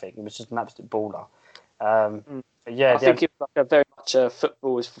out of nothing. He was just an absolute baller. I think it was like very much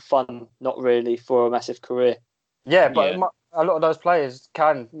football is for fun, not really for a massive career. Yeah, but a lot of those players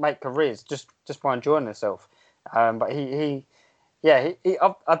can make careers just by enjoying themselves. But I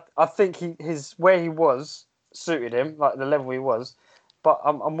think his where he was suited him, like the level he was. But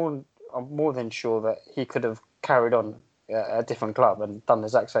I'm more than sure that he could have carried on at a different club and done the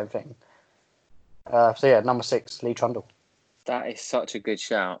exact same thing. Number 6, Lee Trundle. That is such a good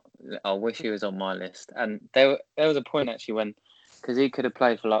shout. I wish he was on my list. And there was a point actually because he could have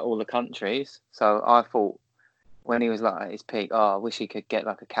played for like all the countries. So I thought when he was like at his peak, I wish he could get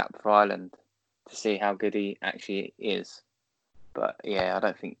like a cap for Ireland to see how good he actually is. But yeah, I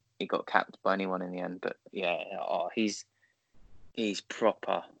don't think he got capped by anyone in the end. But yeah, he's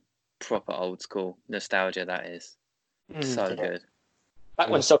proper old school nostalgia. That is so good. Back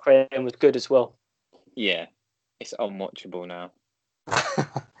when Soccer AM was good as well. Yeah. It's unwatchable now. I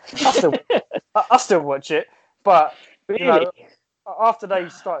still watch it, but after they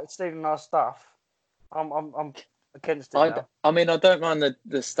started stealing our stuff, I'm against it now. I mean, I don't mind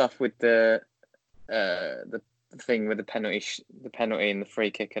the stuff with the thing with the penalty and the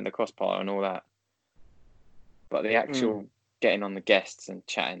free kick and the crossbar and all that. But the actual getting on the guests and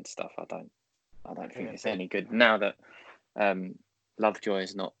chatting stuff, I don't think it's any good now that Lovejoy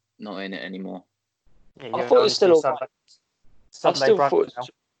is not in it anymore. Yeah, I thought it was still all right. I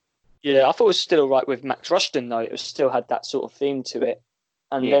thought it was still all right with Max Rushton, though. It still had that sort of theme to it.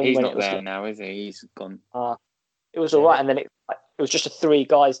 And then he's when not there now, is he? He's gone. It was all right, and then it was just 3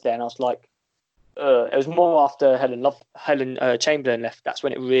 guys there, and I was like, It was more after Helen Chamberlain left. That's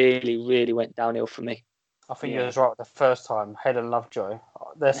when it really, really went downhill for me. I think you was right the first time. Helen Lovejoy.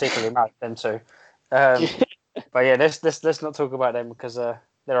 They're secretly married, them two. But yeah, let's not talk about them because they're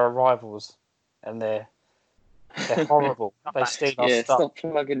our rivals and they're horrible. They steal our stuff. Stop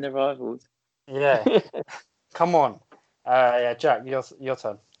plugging the rivals. Yeah, come on. Yeah, Jack, your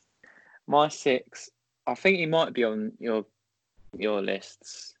turn. My 6, I think he might be on your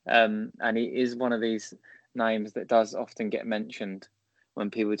lists, and he is one of these names that does often get mentioned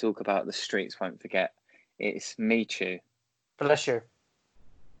when people talk about the streets won't forget. It's Michu. Bless you.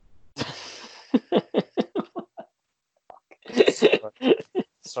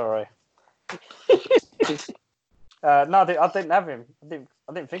 Sorry. No, I didn't have him.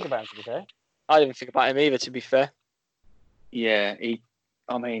 I didn't think about him, to be fair. I didn't think about him either, to be fair. Yeah,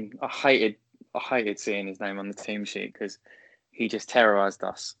 I hated seeing his name on the team sheet because he just terrorised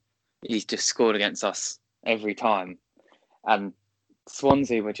us. He's just scored against us every time. And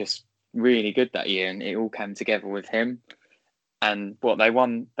Swansea were just really good that year, and it all came together with him. And they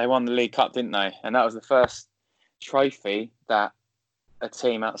won the League Cup, didn't they? And that was the first trophy that a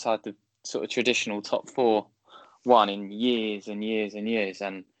team outside the sort of traditional top 4 won in years and years and years.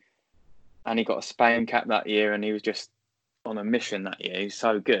 And he got a Spain cap that year, and he was just on a mission that year. He's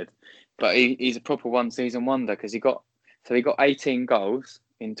so good. But he's a proper one-season wonder because he got 18 goals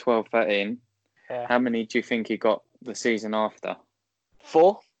in 12-13. Yeah. How many do you think he got the season after?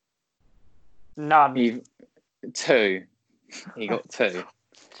 4? None. 2. He got 2.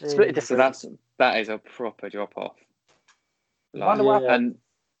 So that is a proper drop off. And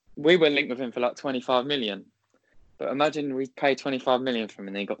we were linked with him for like 25 million. But imagine we paid 25 million for him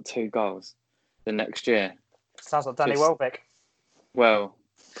and he got 2 goals the next year. Sounds like Danny Welbeck. Well,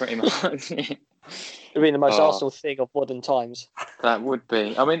 pretty much. It'd be the most Arsenal thing of modern times. That would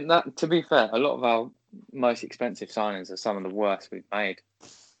be. I mean, that to be fair, a lot of our most expensive signings are some of the worst we've made.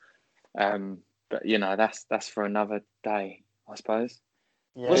 But that's for another day, I suppose.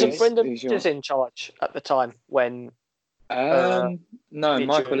 Yeah, Wasn't Brendan Rodgers in charge at the time when? No,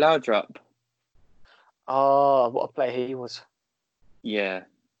 Michael Laudrup. Oh, what a player he was! Yeah,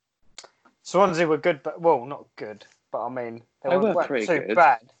 Swansea were good, but not good. But I mean, they weren't pretty too good.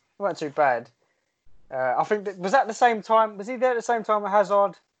 Bad. They weren't too bad. I think was that the same time? Was he there at the same time when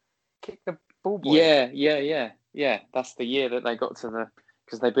Hazard kicked the ball boy? Yeah. That's the year that they got to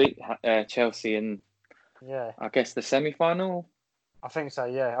because they beat Chelsea in. Yeah. I guess the semi-final. I think so.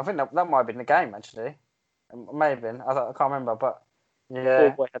 Yeah, I think that might have been the game actually. It may have been. I can't remember, but yeah.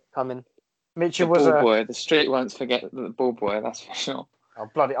 Ball boy had to come in. Mitchell was a boy. The street won't forget the ball boy. That's for sure. Oh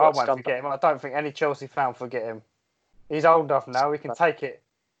bloody! I won't forget him. I don't think any Chelsea fan will forget him. He's old enough now. We can take it.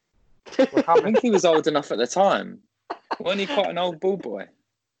 I think he was old enough at the time. Wasn't he quite an old ball boy?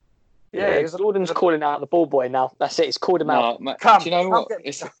 Yeah, Gordon's calling out the ball boy now. That's it. He's called him out. Do you know what?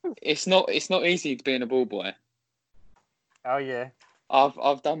 It's not easy being a ball boy. Oh yeah. I've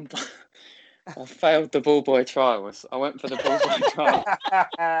failed the ball boy trials. I went for the ball boy trial.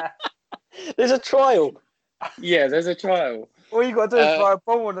 There's a trial. Yeah, there's a trial. All you got to do is throw a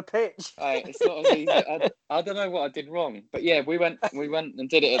ball on the pitch. It's not as easy. I don't know what I did wrong, but yeah, we went and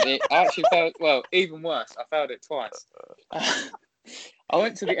did it. I actually failed. Well, even worse, I failed it twice. I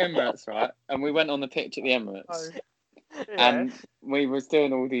went to the Emirates, right, and we went on the pitch at the Emirates, and we was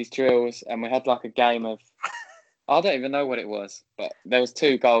doing all these drills, and we had like a game of. I don't even know what it was, but there was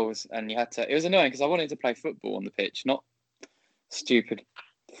 2 goals, and you had to. It was annoying because I wanted to play football on the pitch, not stupid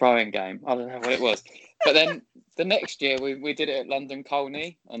throwing game. I don't know what it was, but then the next year we did it at London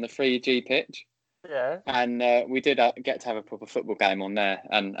Colney on the 3G pitch. Yeah. And we did get to have a proper football game on there,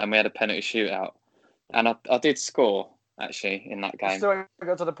 and we had a penalty shootout, and I did score actually in that game. Still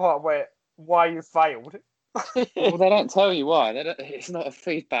got to the part why you failed. Well, they don't tell you why. It's not a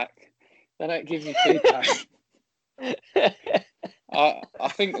feedback. They don't give you feedback. I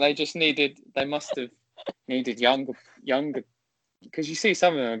think they must have needed younger, because you see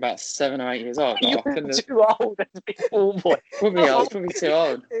some of them about 7 or 8 years old. You're too old to be ball boy. I was probably too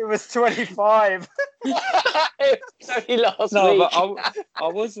old. It was 25. It was only last no, week. But I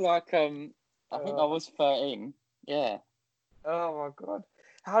was like, I think I was 13. Yeah. Oh my god.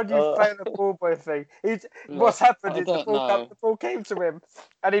 How do you fail the ball boy thing? What's happened is the ball came to him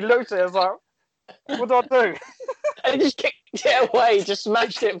and he looked at it and was like, what do I do? And he just kicked it away, just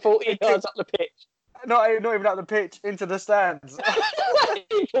smashed it 40 yards up the pitch. Not even up the pitch, into the stands.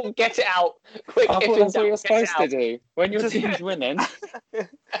 Get it out quick. I thought that's what you're supposed to do when your team's winning.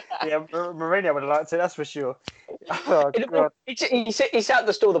 Yeah, Mourinho would have liked it, that's for sure. Oh, God. He sat at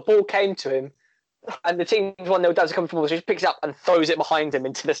the stall, the ball came to him, and the team's 1-0 does come from ball, so he just picks it up and throws it behind him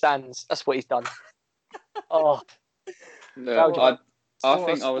into the stands. That's what he's done. Oh, look, I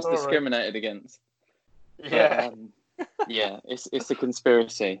think I was discriminated against. Yeah. But, yeah, it's a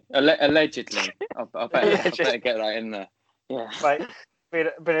conspiracy. Allegedly. I better get that in there. Yeah. Like, being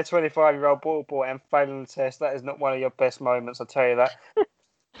a 25-year-old ball boy and failing the test, that is not one of your best moments, I'll tell you that.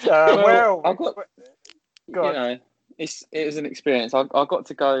 It was an experience. I got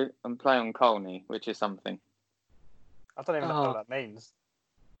to go and play on Colney, which is something. I don't even know what that means.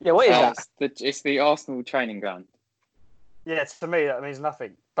 Yeah, what is that? It's the Arsenal training ground. Yeah, to me that means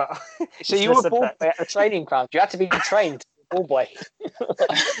nothing. But so you were ball boy at a training ground. You had to be trained ball boy.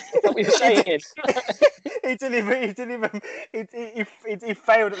 What were you saying? He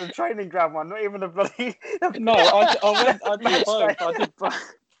failed at the training ground one. Not even a bloody. No, I did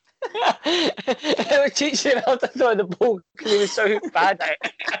both. They were teaching him how to throw the ball because he was so bad at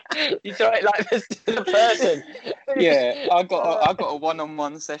it. You throw it like this to the person. Yeah, I got a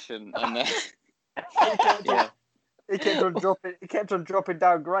one-on-one session, and yeah. He kept on dropping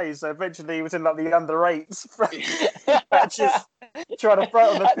down grades, so eventually he was in like the under 8s matches, trying to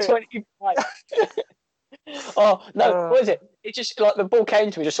throw it on the 25. Oh no! What is it? It just like the ball came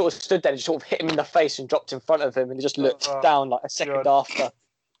to me, just sort of stood there, and just sort of hit him in the face and dropped in front of him, and he just looked down like a second after.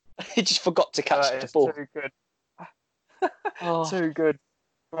 He just forgot to catch the ball. Too good. Too good.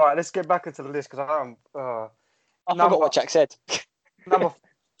 Right, let's get back into the list because I forgot what Jack said.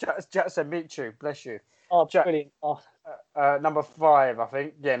 Jack said Michu, bless you. Oh, Jack, brilliant. Oh. Number 5, I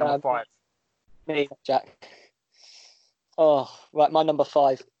think. Yeah, number 5. Me, Jack. Oh, right, my number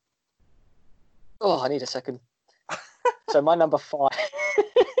 5. Oh, I need a second. So my number 5.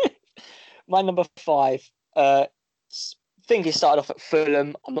 Think he started off at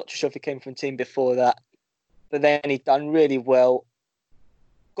Fulham. I'm not too sure if he came from a team before that. But then he done really well.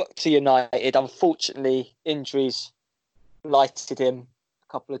 Got to United. Unfortunately, injuries blighted him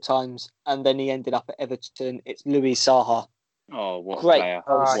a couple of times. And then he ended up at Everton. It's Louis Saha. Oh, what a player.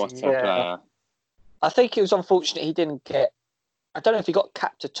 What a player. I think it was unfortunate he didn't get... I don't know if he got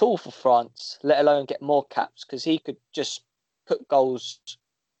capped at all for France, let alone get more caps, because he could just put goals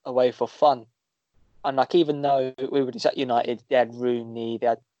away for fun. And like, even though we were at United, they had Rooney, they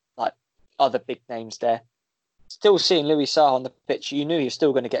had like other big names there. Still seeing Louis Saha on the pitch, you knew he was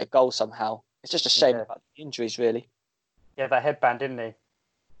still going to get a goal somehow. It's just a shame about the injuries, really. Yeah, that headband, didn't he?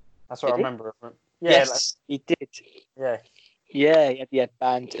 That's what I remember. Yeah, yes, he did. Yeah. Yeah, he had the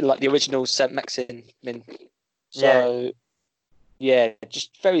headband, like the original St. Maximin. So, yeah,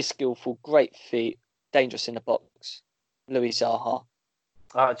 just very skillful, great feet, dangerous in the box. Louis Saha.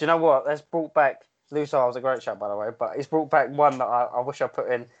 Do you know what? That's brought back... Louis Saha was a great shout, by the way, but he's brought back one that I wish I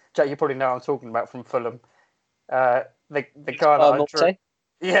put in. Jack, you probably know what I'm talking about from Fulham. The guy that I drew.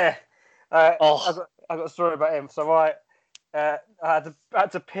 Yeah. I got a story about him. So I had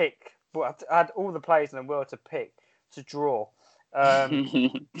to pick. I had all the players in the world to pick to draw. For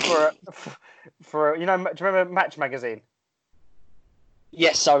do you remember Match magazine?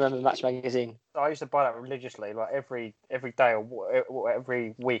 Yes, I remember Match magazine. I used to buy that religiously, like every day or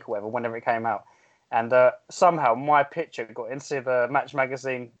every week or whatever, whenever it came out. And somehow my picture got into the Match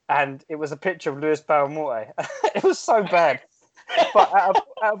magazine, and it was a picture of Luis Belmonte. It was so bad. But out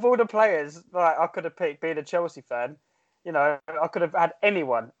of all the players, like I could have picked, being a Chelsea fan, I could have had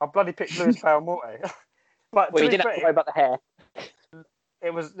anyone. I bloody picked Luis Belmonte. But you didn't have to worry about the hair.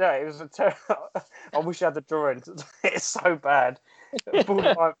 It was a terrible. I wish I had the drawing. It's so bad.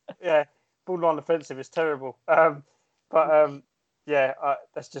 Borderline offensive is terrible. That's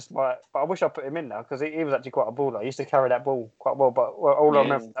just my. But I wish I put him in now because he was actually quite a baller. He used to carry that ball quite well. But all I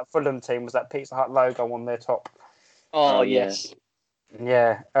remember from that Fulham team was that Pizza Hut logo on their top. Oh yes.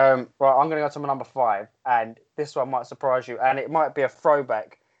 Yeah. Right. I'm going to go to my number 5, and this one might surprise you, and it might be a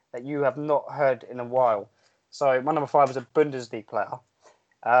throwback that you have not heard in a while. So my number 5 is a Bundesliga player.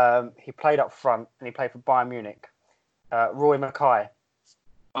 He played up front, and he played for Bayern Munich. Roy Mackay.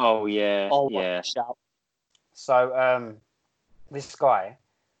 Oh yeah. Oh yeah. Shout. So this guy,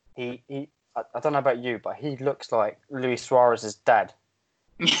 I don't know about you, but he looks like Luis Suarez's dad.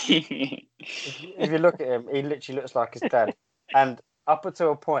 If you look at him, he literally looks like his dad. And up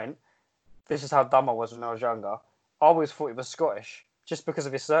until a point, this is how dumb I was when I was younger. I always thought he was Scottish just because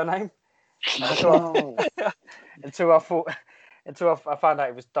of his surname. Until I found out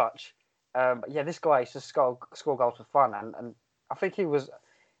he was Dutch. This guy used to score goals for fun, and I think he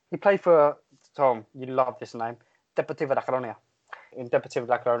played for Tom. You love this name, Deportivo La Coruña. In Deportivo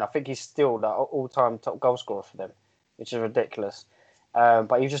La Coruña, I think he's still the all-time top goal scorer for them, which is ridiculous.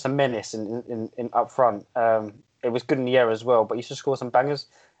 But he was just a menace in up front. It was good in the air as well, but he used to score some bangers.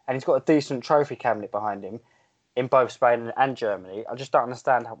 and he's got a decent trophy cabinet behind him in both Spain and Germany. I just don't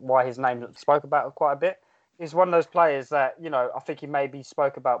understand why his name spoke about quite a bit. He's one of those players that, I think he maybe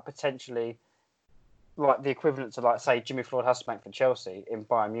spoke about potentially like the equivalent to, like, say, Jimmy Floyd Hasselbank for Chelsea in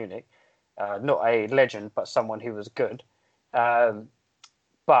Bayern Munich. Not a legend, but someone who was good.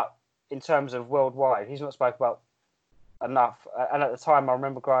 But in terms of worldwide, he's not spoke about enough. And at the time, I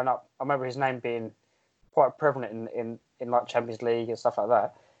remember growing up, I remember his name being quite prevalent in like Champions League and stuff like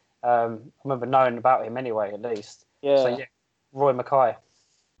that. I remember knowing about him anyway, at least. Yeah. So, yeah, Roy Mackay.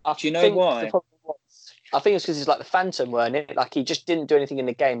 Do you know why? I think it's because he's like the Phantom, weren't it? Like, he just didn't do anything in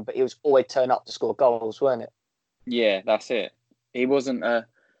the game, but he was always turn up to score goals, weren't it? Yeah, that's it. He wasn't like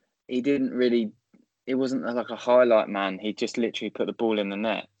a highlight man. He just literally put the ball in the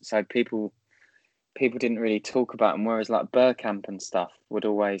net. So people didn't really talk about him, whereas like Bergkamp and stuff would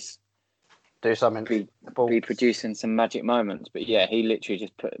always do something. Be producing some magic moments. But yeah, he literally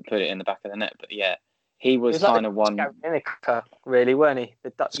just put it in the back of the net. But yeah, he was kind of one. Really, weren't he?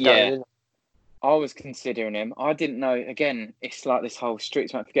 The Dutch guy. Yeah. I was considering him. I didn't know. Again, it's like this whole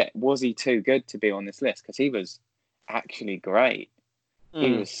streets won't forget. Was he too good to be on this list? Because he was actually great.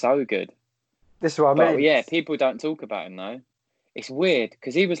 He was so good. This is what I mean. Yeah, people don't talk about him though. It's weird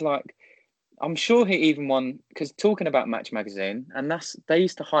because he was like, I'm sure he even won. Because talking about Match Magazine, and they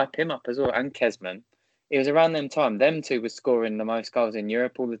used to hype him up as well, and Kezman. It was around them time. Them two were scoring the most goals in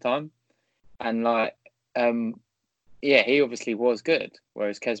Europe all the time, and like, yeah, he obviously was good,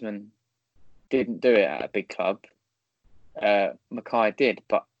 whereas Kezman didn't do it at a big club. Mackay did,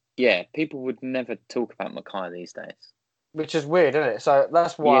 but yeah, people would never talk about Mackay these days. Which is weird, isn't it? So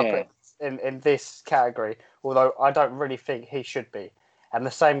that's why I put in this category, although I don't really think he should be. And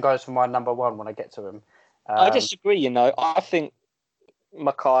the same goes for my number one when I get to him. I disagree, I think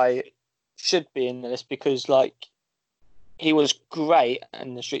Mackay should be in the list because, like, he was great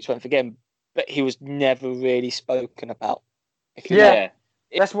and the streets won't forget him, but he was never really spoken about.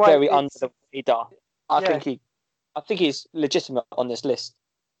 That's why very under the radar. I think he's legitimate on this list.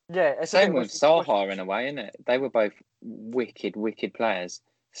 Yeah, same with Zaha in a way, isn't it? They were both wicked players.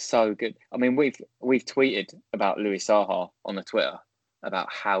 So good. I mean, we've tweeted about Louis Zaha on the Twitter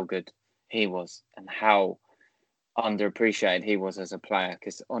about how good he was and how underappreciated he was as a player.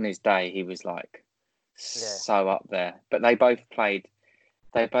 Because on his day, he was like so up there. But they both played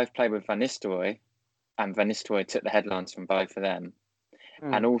with Van Nistelrooy, and Van Nistelrooy took the headlines from both of them.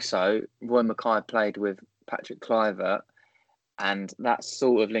 And also, Roy Mackay played with Patrick Kluivert, and that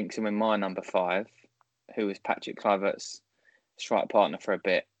sort of links him with my number 5, who was Patrick Kluivert's strike partner for a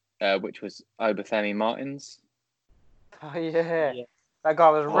bit, which was Obafemi Martins. Oh, yeah. That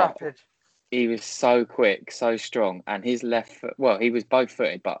guy was rapid. He was so quick, so strong, and his left foot, well, he was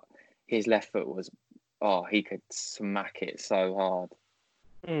both-footed, but his left foot was, he could smack it so hard.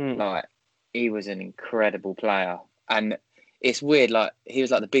 Like, he was an incredible player. And it's weird, like, he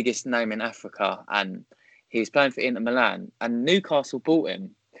was like the biggest name in Africa, and he was playing for Inter Milan, and Newcastle bought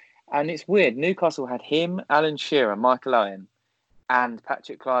him. And it's weird, Newcastle had him, Alan Shearer, Michael Owen, and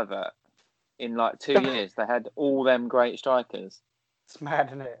Patrick Kluivert in like 2 years. They had all them great strikers. It's mad,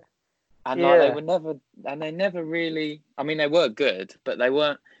 isn't it? And like, they never really, I mean, they were good, but they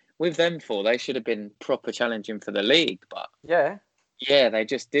weren't, with them four, they should have been proper challenging for the league, but they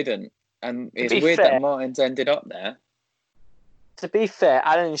just didn't. And it's weird that Martins ended up there. To be fair,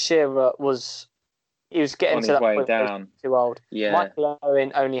 Alan Shearer was getting on to that way point down. Too old. Yeah. Michael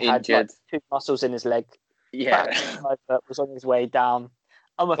Owen only had like 2 muscles in his leg. Yeah. Was on his way down.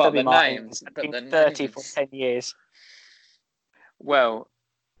 Obafemi Martins been 30 for 10 years. Well,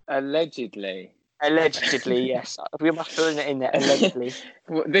 allegedly. Allegedly, yes. We must put it in there, allegedly.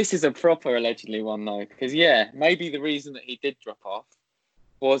 Well, this is a proper allegedly one, though, because, maybe the reason that he did drop off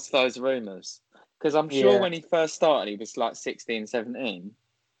was those rumours. Because I'm sure when he first started, he was like 16, 17.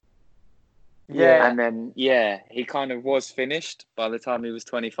 Yeah. And then, he kind of was finished by the time he was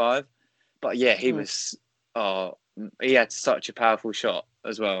 25. But, he was... he had such a powerful shot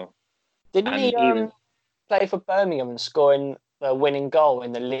as well. Didn't he play for Birmingham and scoring the winning goal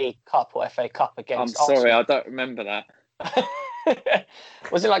in the League Cup or FA Cup against Arsenal? Sorry, I don't remember that.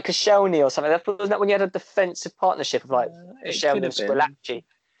 Was it like Koscielny or something? Wasn't that when you had a defensive partnership of like Koscielny and Squillaci?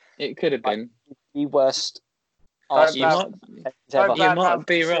 It could have been. The worst. You might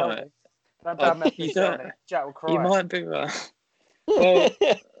be right. You might be right. Well,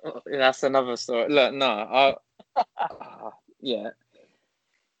 that's another story. Look, no,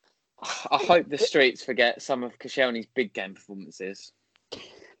 I hope the streets forget some of Koscielny's big game performances.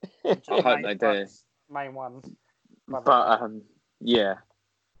 I hope they do. Main ones. But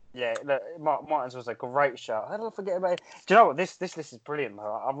Yeah, look, Martins was a great shot. How did I forget about it? Do you know what? This list is brilliant,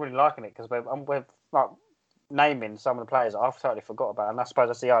 though. I'm really liking it because we're like naming some of the players I've totally forgot about, and I suppose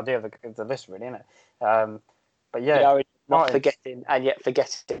that's the idea of the list, really, isn't it? But yeah, not forgetting and yet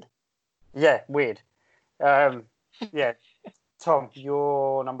forgetting. Yeah, weird. Yeah, Tom,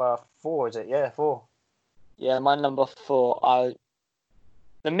 your number 4, is it? Yeah, 4. Yeah, my number 4.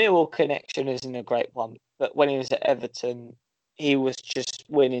 The Millwall connection isn't a great one, but when he was at Everton, he was just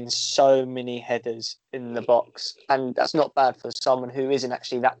winning so many headers in the box, and that's not bad for someone who isn't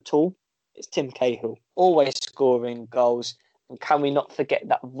actually that tall. It's Tim Cahill, always scoring goals. And can we not forget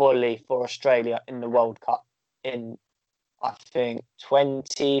that volley for Australia in the World Cup in, I think,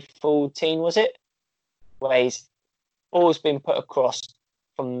 2014, was it? Where he's always been put across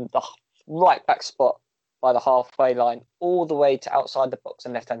from the right back spot by the halfway line all the way to outside the box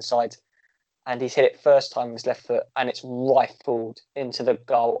and left-hand side. And he's hit it first time with his left foot, and it's rifled into the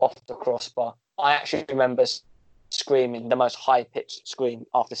goal off the crossbar. I actually remember screaming the most high-pitched scream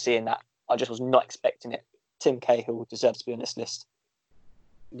after seeing that. I just was not expecting it. Tim Cahill deserves to be on this list.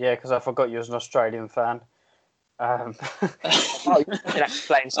 Yeah, because I forgot you was an Australian fan. Oh, you can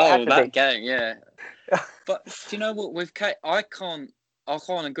explain. So that game, yeah. But do you know what? With I can't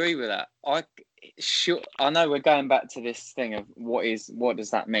agree with that. I know we're going back to this thing of what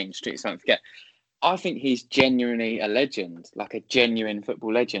does that mean? Streets won't forget. I think he's genuinely a legend, like a genuine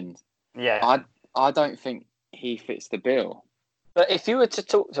football legend. Yeah. I don't think he fits the bill. But if you were to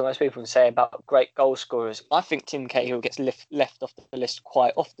talk to most people and say about great goal scorers, I think Tim Cahill gets left off the list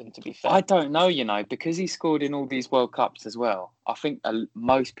quite often, to be fair. I don't know, because he scored in all these World Cups as well. I think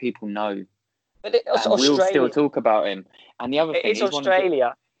most people know. But we'll still talk about him. And the other thing is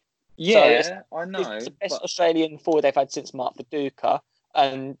Australia. Yeah, so I know. He's the best Australian forward they've had since Mark Viduka.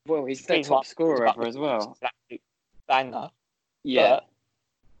 And he's the top scorer ever as well. Banger. Yeah.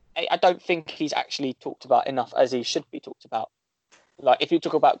 But I don't think he's actually talked about enough as he should be talked about. Like, if you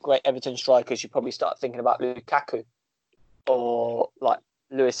talk about great Everton strikers, you probably start thinking about Lukaku or like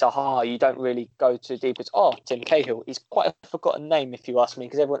Louis Saha. You don't really go too deep as, Tim Cahill. He's quite a forgotten name, if you ask me,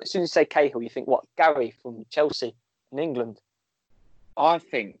 because everyone, as soon as you say Cahill, you think, what, Gary from Chelsea in England? I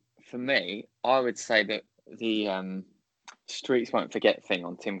think, for me, I would say that the streets won't forget thing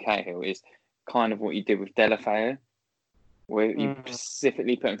on Tim Cahill is kind of what you did with Deulofeu, where you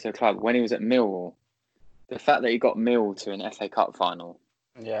specifically put him to a club when he was at Millwall. The fact that he got Mill to an FA Cup final,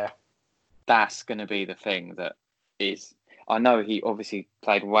 that's going to be the thing that is. I know he obviously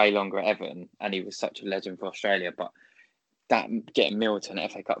played way longer at Everton, and he was such a legend for Australia. But that getting Mill to an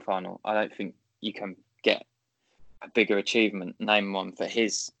FA Cup final, I don't think you can get a bigger achievement. Name one for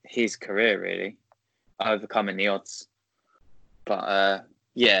his career, really, overcoming the odds. But I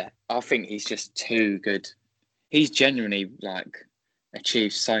think he's just too good. He's genuinely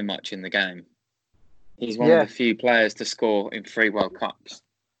achieved so much in the game. He's one of the few players to score in 3 World Cups.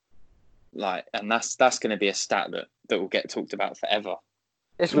 And that's going to be a stat that will get talked about forever.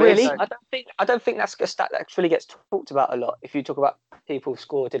 It's really. I don't think that's a stat that actually gets talked about a lot. If you talk about people who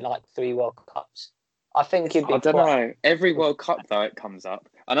scored in 3 World Cups, I think it'd be. I don't know. Every World Cup though, it comes up.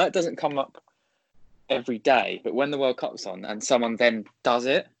 I know it doesn't come up every day, but when the World Cup's on and someone then does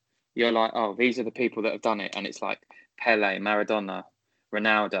it, you're like, oh, these are the people that have done it, and it's like Pele, Maradona,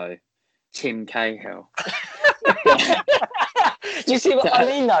 Ronaldo, Tim Cahill. Do you see what I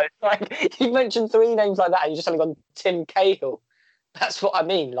mean, though? You mentioned 3 names like that, and you just suddenly gone Tim Cahill. That's what I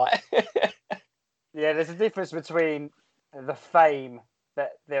mean, Yeah, there's a difference between the fame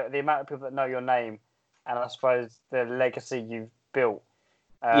that the amount of people that know your name, and I suppose the legacy you've built.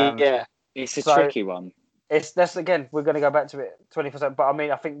 It's a tricky one. That's again, we're going to go back to it 20%. But I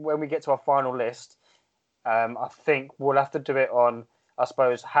mean, I think when we get to our final list, I think we'll have to do it on, I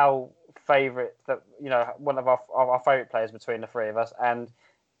suppose, how favourite that one of our favourite players between the 3 of us, and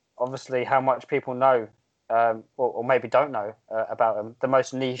obviously how much people know, or maybe don't know about them. The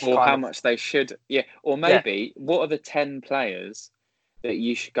most niche, or how much they should, or maybe what are the 10 players that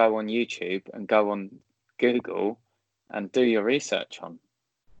you should go on YouTube and go on Google and do your research on.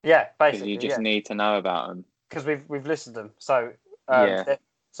 Yeah, basically, you just need to know about them because we've listed them. So I'm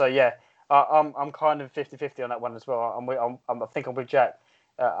kind of 50-50 on that one as well. I think I'm with Jack,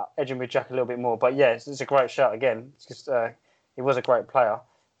 edging with Jack a little bit more. But yeah, it's a great shot again. It's just he was a great player.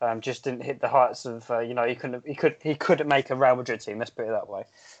 Just didn't hit the heights of he couldn't make a Real Madrid team. Let's put it that way.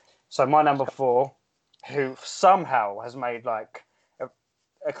 So my number 4, who somehow has made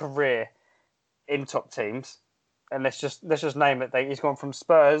a career in top teams. And let's just name it. He's gone from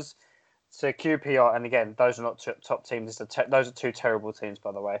Spurs to QPR, and again, those are not top teams. Those are 2 terrible teams,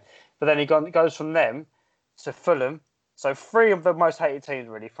 by the way. But then he goes from them to Fulham So 3 of the most hated teams,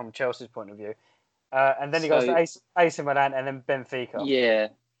 really, from Chelsea's point of view. And then he goes to AC Milan and then Benfica. Yeah.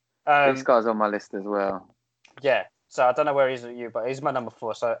 This guy's on my list as well. Yeah. So I don't know where he's at you, but he's my number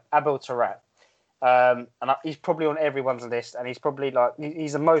 4. So Abel Tarat. And he's probably on everyone's list, and he's probably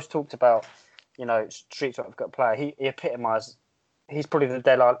he's the most talked about, street sort of player. He epitomises. He's probably the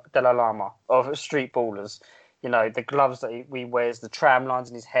Dalai Lama of street ballers. The gloves that he wears, the tram lines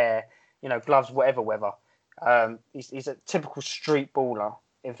in his hair. Gloves whatever weather. He's a typical street baller,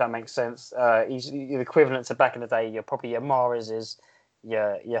 if that makes sense. He's the equivalent to back in the day. You're probably your Mahrez's,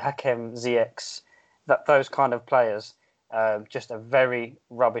 your Hakim Ziyech's, those kind of players. Just a very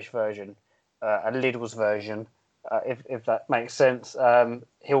rubbish version. A Lidl's version, if that makes sense.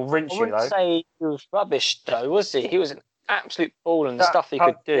 He'll rinse you, though. I wouldn't say he was rubbish, though, was he? He was an absolute ball and the stuff he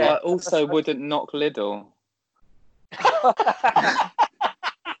could do. I also wouldn't knock Lidl.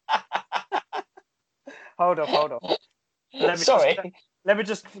 Hold on. Let me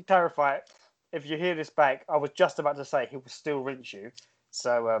just clarify. If you hear this back, I was just about to say he will still rinse you.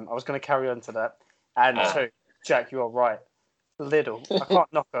 So I was going to carry on to that. And 2, Jack, you are right. Lidl, I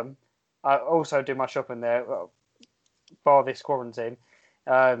can't knock them. I also do my shopping there, bar this quarantine.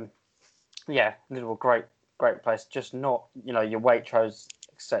 Lidl, great place. Just not, your Waitrose,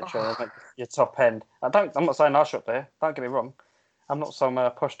 etc. Your top end. I'm not saying I shop there. Don't get me wrong. I'm not some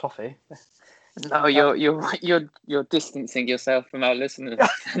posh toffee. No, you're distancing yourself from our listeners.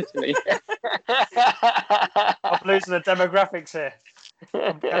 Essentially. I'm losing the demographics here.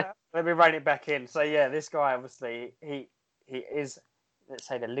 Let me rein it back in. So yeah, this guy obviously he is, let's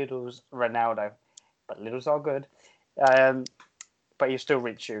say, the Lidl's Ronaldo, but Lidl's are good. But he'll still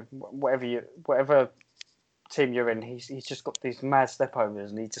reach you, whatever team you're in. He's just got these mad step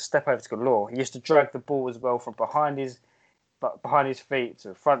overs, and he just step over to galore. He used to drag the ball as well from behind his feet to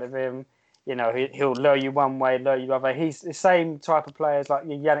in front of him. He'll lure you one way, lure you the other. He's the same type of players like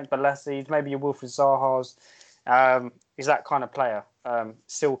your Yannick Bolasie, maybe your Wilfried Zaha's. He's that kind of player,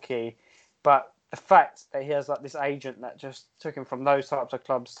 silky. But the fact that he has this agent that just took him from those types of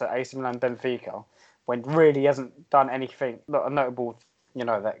clubs to AC Milan, Benfica, when really he hasn't done anything notable,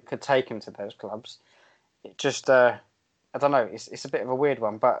 that could take him to those clubs. It just, I don't know. It's a bit of a weird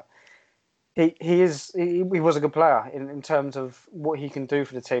one, but he was a good player in terms of what he can do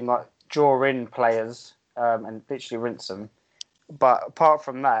for the team, like draw in players and literally rinse them. But apart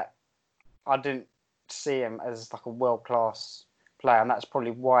from that, I didn't see him as like a world class player, and that's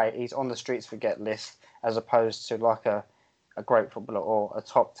probably why he's on the streets forget list as opposed to like a great footballer or a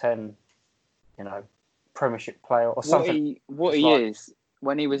top 10, Premiership player or something. What he is,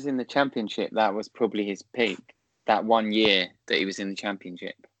 when he was in the Championship, that was probably his peak. That 1 year that he was in the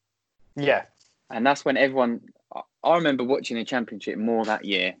Championship. Yeah. And that's when I remember watching the Championship more that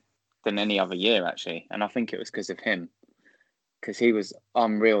year than any other year, actually. And I think it was because of him. Because he was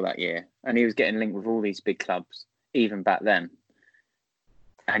unreal that year. And he was getting linked with all these big clubs, even back then.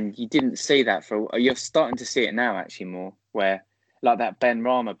 And you didn't see that you're starting to see it now, actually, more. Where, like that Ben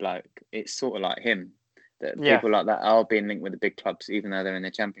Rama bloke, it's sort of like him. That people like that are being linked with the big clubs, even though they're in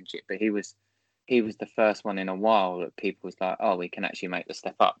the Championship. But he was the first one in a while that people was like, oh, we can actually make the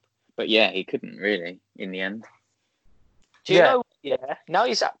step up. But yeah, he couldn't really in the end. Do you know? Yeah. Now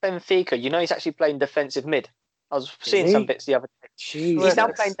he's at Benfica. He's actually playing defensive mid. I was seeing some bits the other day. Jesus. He's now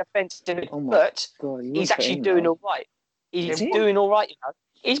playing defensive mid, but he's actually doing all right. He's doing all right.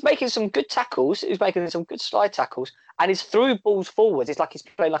 He's making some good tackles. He's making some good slide tackles, and he's through balls forwards. It's like he's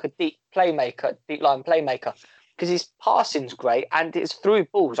playing like a deep line playmaker, because his passing's great and his through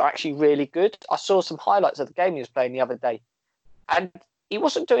balls are actually really good. I saw some highlights of the game he was playing the other day, and he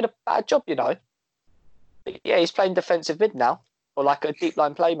wasn't doing a bad job, But yeah, he's playing defensive mid now, or like a deep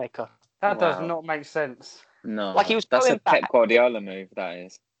line playmaker. That does not make sense. No, like he was that's going a Pep Guardiola move. That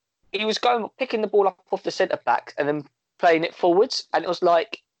is. He was picking the ball up off the centre back and then playing it forwards, and it was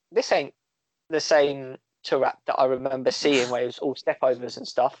like, this ain't the same Tarat that I remember seeing where it was all step overs and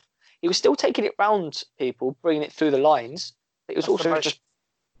stuff. He was still taking it round people, bringing it through the lines. It was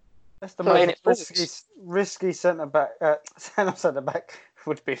that's the most risky centre back. Centre back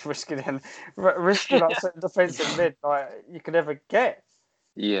would be risky then. Risky like defensive mid like you could ever get.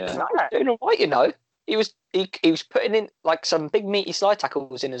 Yeah, he was doing all right. He was putting in like some big meaty slide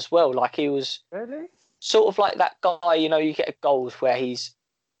tackles in as well. Like he was really sort of like that guy. You get goals where he's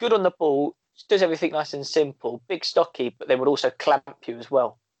good on the ball, does everything nice and simple, big stocky, but then would also clamp you as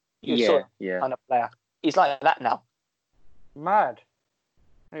well. Kind of player. He's like that now. Mad.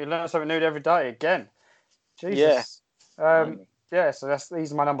 You learn something new every day again. Jesus. Yeah. So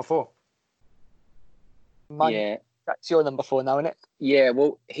he's my number 4. That's your number 4 now, isn't it? Yeah.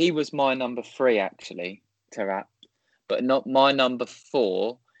 Well, he was my number 3 actually, Tarat. But not my number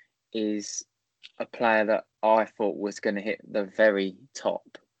 4 is a player that I thought was going to hit the very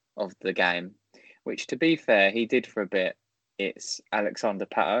top of the game, which, to be fair, he did for a bit. It's Alexander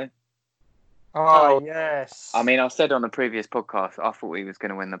Pato. Oh, yes. I mean, I said on a previous podcast, I thought he was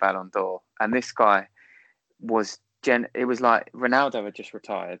going to win the Ballon d'Or. And this guy was... It was like Ronaldo had just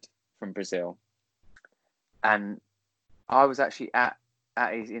retired from Brazil. And I was actually at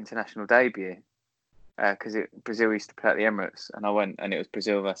his international debut because Brazil used to play at the Emirates. And I went, and it was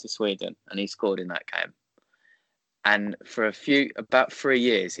Brazil versus Sweden. And he scored in that game. And for about 3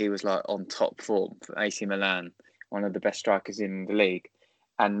 years, he was like on top form for AC Milan, one of the best strikers in the league.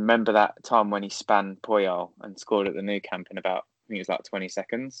 And remember that time when he spanned Puyol and scored at the Nou Camp in about, I think it was like 20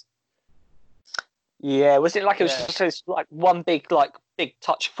 seconds. Yeah, was it like it was just like one big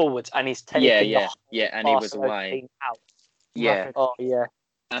touch forwards and he's taking and he was away. Out. Yeah. Oh yeah.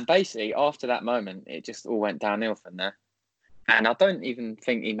 And basically after that moment, it just all went downhill from there. And I don't even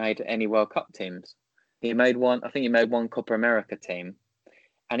think he made any World Cup teams. He made one. I think he made one Copa America team,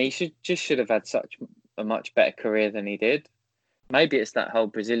 and he should have had such a much better career than he did. Maybe it's that whole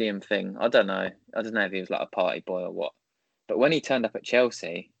Brazilian thing. I don't know. I don't know if he was like a party boy or what. But when he turned up at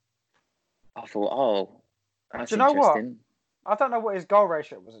Chelsea, I thought, oh, that's interesting. What? I don't know what his goal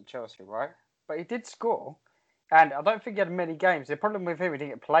ratio was at Chelsea, right? But he did score, and I don't think he had many games. The problem with him, he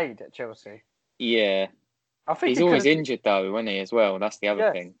didn't get played at Chelsea. Yeah, I think he's always injured though, wasn't he? As well, that's the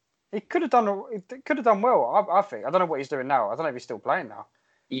other thing. He could have done well. I think. I don't know what he's doing now. I don't know if he's still playing now.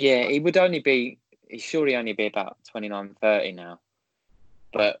 Yeah, he'd surely only be about 29, 30 now.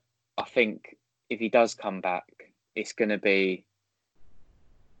 But I think if he does come back, it's going to be,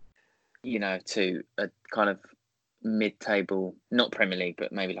 to a kind of mid-table, not Premier League,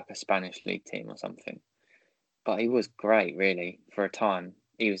 but maybe like a Spanish league team or something. But he was great, really, for a time.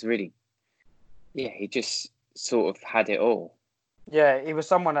 He was really, he just sort of had it all. Yeah, he was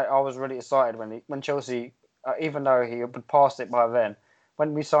someone that I was really excited when Chelsea, even though he had passed it by then,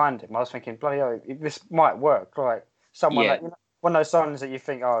 when we signed him, I was thinking, bloody hell, this might work. Like someone that, one of those signings that you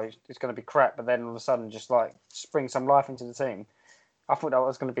think, oh, it's going to be crap, but then all of a sudden just like spring some life into the team. I thought that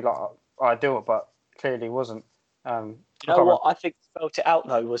was going to be like ideal, but clearly wasn't. You know what I think spelled it out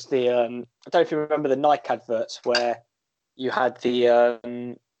though was the I don't know if you remember the Nike adverts where you had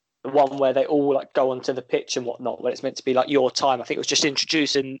the one where they all like go onto the pitch and whatnot, where it's meant to be like your time. I think it was just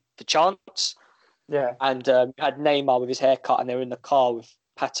introducing the chants. Yeah. And you had Neymar with his haircut, and they were in the car with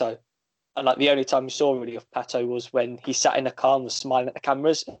Pato. And like the only time you saw really of Pato was when he sat in the car and was smiling at the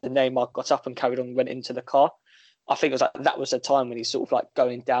cameras, and Neymar got up and carried on and went into the car. I think it was like that was the time when he's sort of like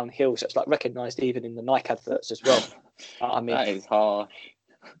going downhill. So it's like recognised even in the Nike adverts as well. I mean, that is harsh.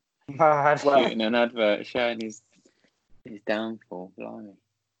 Shooting an advert showing his downfall, blimey.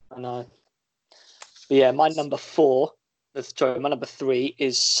 I know. But yeah, my number 3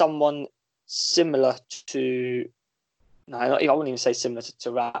 is someone similar to. No, I wouldn't even say similar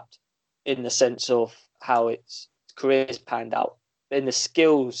to Rapt in the sense of how its career's panned out. But in the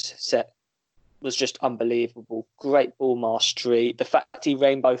skills set was just unbelievable. Great ball mastery. The fact he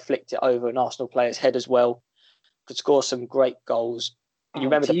rainbow flicked it over an Arsenal player's head as well. Could score some great goals. You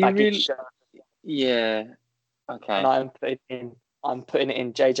remember the baggy shirt? Yeah. Okay. And I'm putting it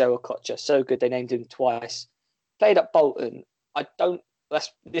in JJ Okocha. So good they named him twice. Played at Bolton.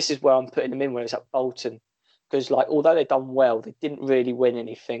 This is where I'm putting him in when it's at Bolton. Because like although they'd done well, they didn't really win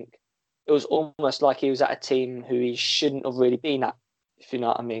anything. It was almost like he was at a team who he shouldn't have really been at, if you know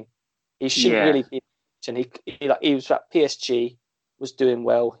what I mean. He shouldn't really be. And he was at PSG, was doing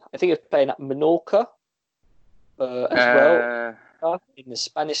well. I think he was playing at Menorca as well in the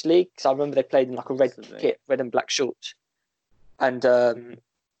Spanish league. Because I remember they played in like a red kit, red and black shorts. And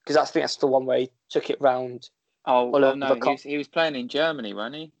because I think that's the one where he took it round. No, he was playing in Germany,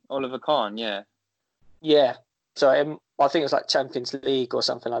 wasn't he? Oliver Kahn, yeah. Yeah. So I think it was like Champions League or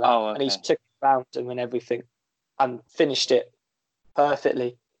something like that. Oh, okay. And he took it round and everything and finished it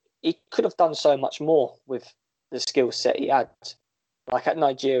perfectly. He could have done so much more with the skill set he had. Like at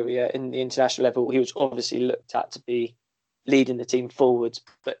Nigeria, in the international level, he was obviously looked at to be leading the team forwards,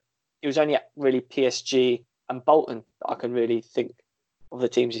 but he was only at really PSG and Bolton that I can really think of the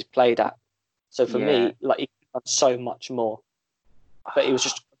teams he's played at. So for me, like he could have done so much more. But he was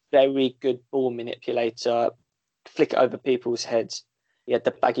just a very good ball manipulator, flick it over people's heads. He had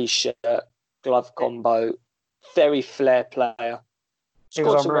the baggy shirt, glove combo, very flair player.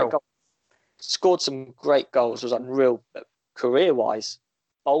 Scored some great goals, was unreal. But career-wise,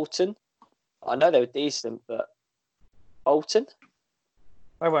 Bolton, I know they were decent, but Bolton?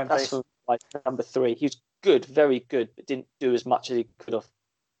 They weren't decent. That's like number 3. He was good, very good, but didn't do as much as he could have.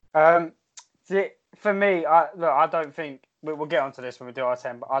 for me, I don't think we'll get onto this when we do our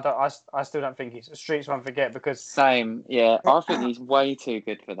 10, but I still don't think he's Streets won't forget because same. Yeah, I think he's way too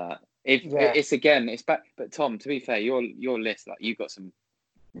good for that. If yeah, it's back. But Tom, to be fair, your list, like you've got some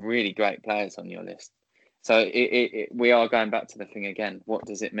really great players on your list. So we are going back to the thing again. What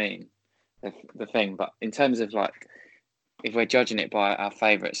does it mean? The thing. But in terms of like, if we're judging it by our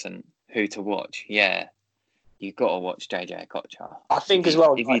favourites and who to watch, yeah, you've got to watch JJ Okocha. I think as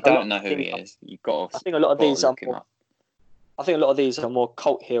well. If you don't know who he is, you've got to. I think a lot of these are look him up. I think a lot of these are more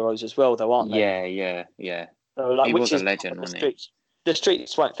cult heroes as well, though, aren't they? Yeah. So, like, He which was is a legend, wasn't he? The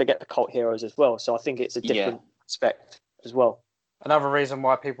streets won't forget the cult heroes as well. So I think it's a different aspect as well. another reason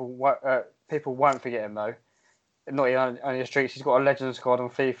why people won't forget him though. Not even on the Streets, he's got a legend squad on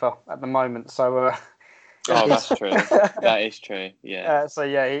FIFA at the moment. So oh, that's true. That is true. Yeah. So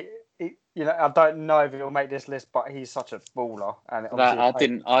yeah, he I don't know if he'll make this list, but he's such a baller. And I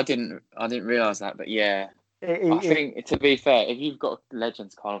didn't realise that, but yeah. I think, to be fair, if you've got a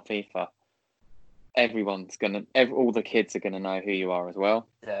Legends card on FIFA, all the kids are gonna know who you are as well.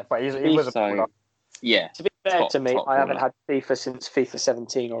 Yeah, but he was a baller. Yeah. To be fair to me, I haven't had FIFA since FIFA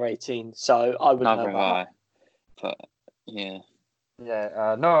 17 or 18, so I wouldn't know about that. But yeah.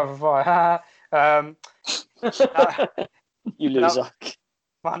 Yeah, no, have I. You loser.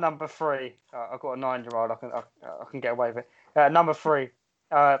 My number 3. I've got a 9-year-old. I can get away with it. Number 3.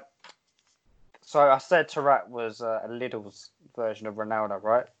 So I said Taarabt was a Lidl's version of Ronaldo,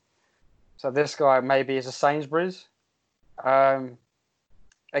 right? So this guy maybe is a Sainsbury's. Again,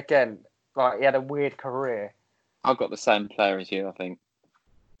 like he had a weird career. I've got the same player as you, I think.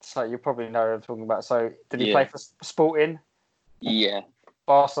 So you probably know what I'm talking about. So did he play for Sporting? Yeah.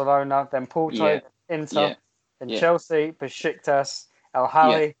 Barcelona, then Porto, Inter, then Chelsea, Besiktas, Al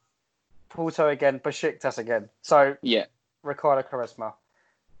Ahly, Porto again, Besiktas again. So Ricardo Quaresma.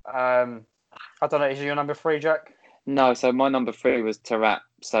 I don't know. Is your number 3, Jack? No. So my number 3 was Taarabt.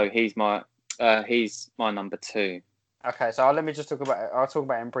 So he's my number 2. Okay. So let me just talk about it. I'll talk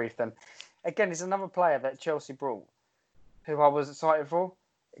about it in brief then. Again, he's another player that Chelsea brought, who I was excited for,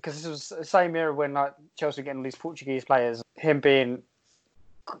 because this was the same era when like Chelsea were getting all these Portuguese players. Him being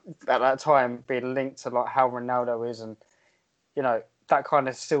at that time being linked to like how Ronaldo is, and that kind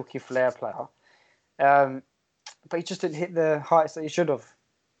of silky flair player. But he just didn't hit the heights that he should have.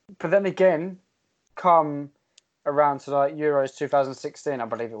 But then again, come around to like Euros 2016, I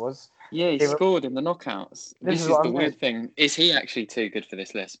believe it was. Yeah, he scored in the knockouts. This is the weird thing. Is he actually too good for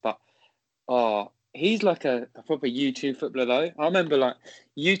this list? But he's like a proper YouTube footballer though. I remember like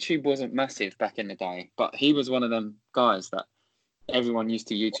YouTube wasn't massive back in the day, but he was one of them guys that everyone used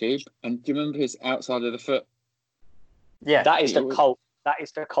to YouTube. And do you remember his outside of the foot? Yeah, that is the cult. That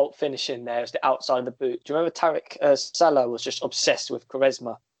is the cult finishing there. It's the outside of the boot. Do you remember Tarek Salah was just obsessed with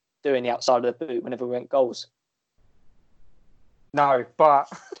Quaresma doing the outside of the boot whenever we went goals? No,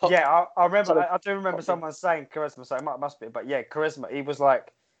 but I remember. I do remember someone saying Quaresma, so it must be. But yeah, Quaresma, he was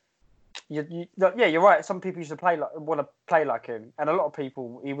like, you're right. Some people used to want to play like him, and a lot of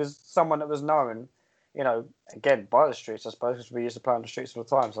people. He was someone that was known, again by the streets, I suppose, because we used to play on the streets all the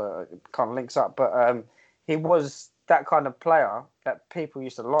time, so it kind of links up. But he was that kind of player that people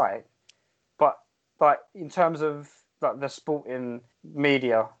used to like. But like in terms of like the sporting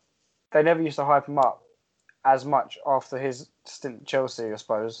media, they never used to hype him up as much after his stint at Chelsea, I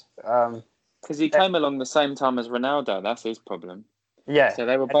suppose. Because he came along the same time as Ronaldo. That's his problem. Yeah. So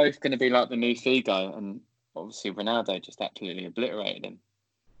they were both going to be like the new Figo, and obviously Ronaldo just absolutely obliterated him.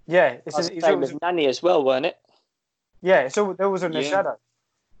 Yeah. It's the same as Nani as well, weren't it? Yeah, so it was in his shadow.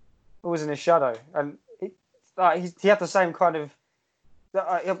 It was in his shadow. And he had the same kind of...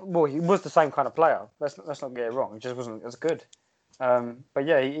 he was the same kind of player. Let's not get it wrong. He just wasn't as good. But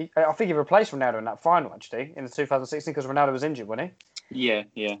yeah, I think he replaced Ronaldo in that final, actually, in the 2016, because Ronaldo was injured, wasn't he?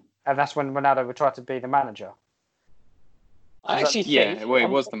 Yeah. And that's when Ronaldo would try to be the manager. I actually think... Yeah, well, he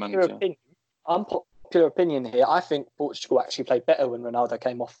was the manager. Unpopular opinion here. I think Portugal actually played better when Ronaldo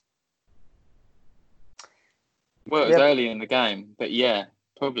came off. Well, it was early in the game, but yeah,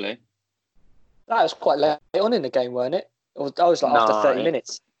 probably. That was quite late on in the game, weren't it? That was like after 30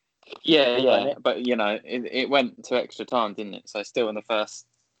 minutes. Yeah. But, it went to extra time, didn't it? So still in the first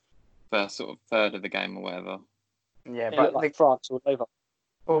sort of third of the game or whatever. Yeah, but like France all over.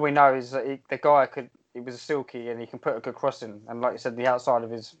 All we know is that the guy he was silky and he can put a good cross in. And like you said, the outside of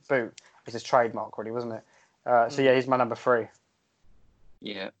his boot is his trademark, really, wasn't it? So yeah, he's my number 3.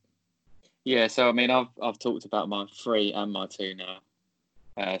 Yeah. Yeah, so I mean, I've talked about my 3 and my 2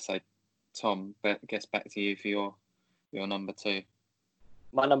 now. So Tom, guess back to you for your number 2.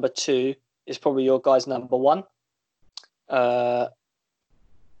 My number 2 is probably your guy's number 1.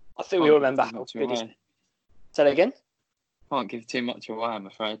 I think we all remember how good he... Say that again? Can't give too much away, I'm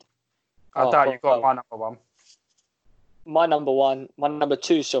afraid. I doubt you've got my number one. My number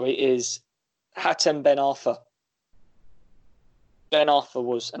two, is Hatem Ben Arfa. Ben Arfa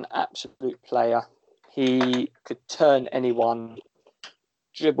was an absolute player. He could turn anyone,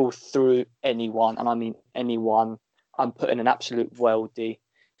 dribble through anyone, and I mean anyone, and put in an absolute worldie.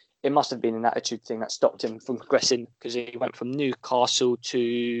 It must have been an attitude thing that stopped him from progressing, because he went from Newcastle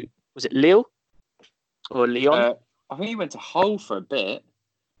to, was it Lille or Lyon? I think he went to Hull for a bit,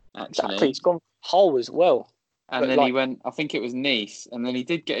 actually. Exactly, he's gone Hull as well. And then he went, I think it was Nice, and then he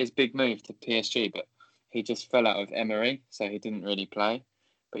did get his big move to PSG, but he just fell out of Emery, so he didn't really play.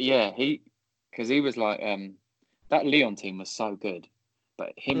 But yeah, because he was like, that Lyon team was so good,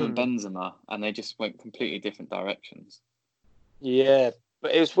 but him and Benzema, and they just went completely different directions. Yeah,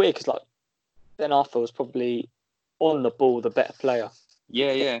 but it was weird because Ben Arfa was probably on the ball the better player.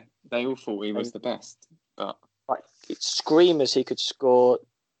 Yeah, they all thought he was the best, but screamers he could score.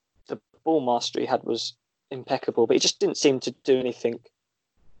 The ball mastery he had was impeccable, but he just didn't seem to do anything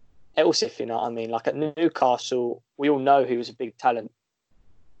else, if you know what I mean. Like at Newcastle, we all know he was a big talent,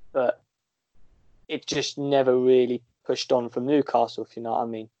 but it just never really pushed on from Newcastle, if you know what I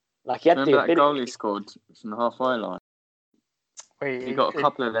mean. Like he had remember that goal he scored from the halfway line? He got a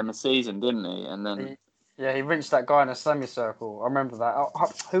couple of them a season, didn't he? And then he rinsed that guy in a semicircle. I remember that.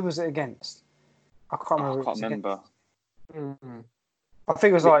 Who was it against? I can't remember. I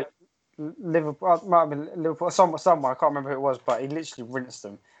think it was like Liverpool. It might have been Liverpool. Someone. I can't remember who it was, but he literally rinsed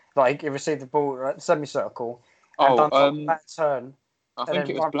them. Like he received the ball at semicircle and done that turn. I think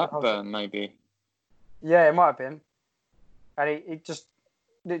it was Blackburn, maybe. Yeah, it might have been. And he just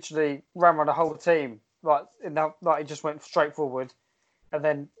literally ran around the whole team. Like he just went straight forward and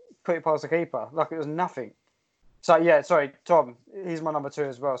then put it past the keeper. Like it was nothing. So, yeah, sorry, Tom, he's my number two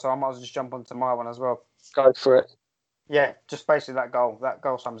as well, so I might as well just jump onto my one as well. Go for it. Yeah, just basically that goal. That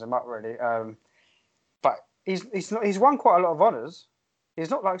goal sums him up, really. But he's won quite a lot of honours. He's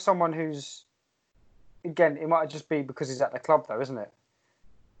not like someone who's... Again, it might just be because he's at the club, though, isn't it?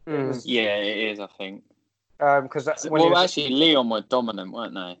 Yeah, it is, I think. Actually, Lyon were dominant,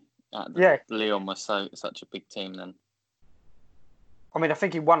 weren't they? Lyon was such a big team then. I mean, I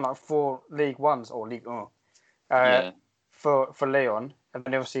think he won like 4 League Ones or League One for Lyon, and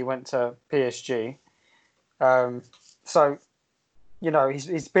then obviously he went to PSG. So, you know,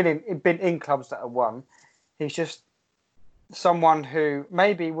 he's been in clubs that have won. He's just someone who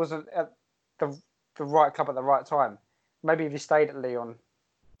maybe wasn't at the right club at the right time. Maybe if he stayed at Lyon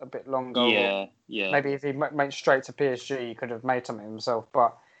a bit longer, maybe if he went straight to PSG, he could have made something himself.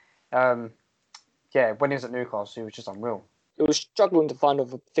 But when he was at Newcastle, he was just unreal. He was struggling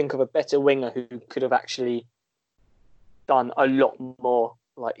to think of a better winger who could have actually done a lot more.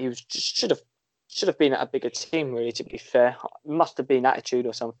 Like he was just should have been at a bigger team, really. To be fair, must have been attitude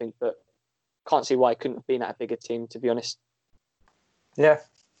or something, but can't see why he couldn't have been at a bigger team. To be honest. Yeah,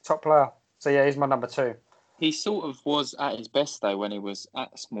 top player. So yeah, he's my number 2. He sort of was at his best though when he was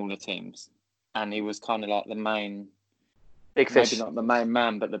at smaller teams, and he was kind of like the main big fish. Maybe not the main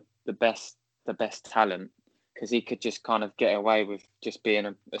man, but the best talent, because he could just kind of get away with just being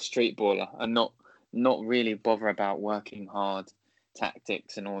a street baller and not really bother about working hard,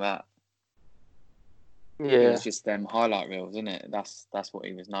 tactics and all that. Yeah, it was just them highlight reels, isn't it? That's what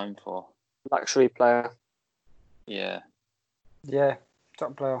he was known for. Luxury player. Yeah,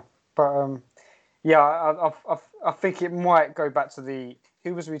 top player. But I think it might go back to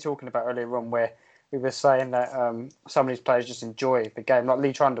who was we talking about earlier on, where we were saying that some of these players just enjoy the game, like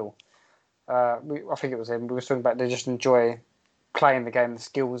Lee Trundle. I think it was him. We were talking about they just enjoy playing the game, the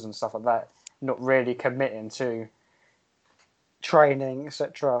skills and stuff like that, not really committing to training,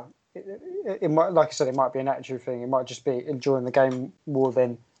 etc. It might, like I said, it might be an attitude thing. It might just be enjoying the game more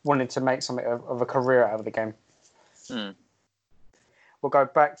than wanting to make something of a career out of the game. We'll go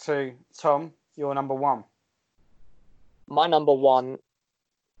back to Tom. Your number 1. My number 1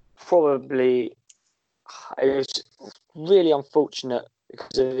 probably is really unfortunate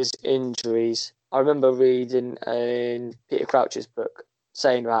because of his injuries. I remember reading in Peter Crouch's book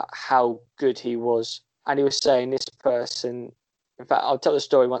saying about how good he was, and he was saying this person. In fact, I'll tell the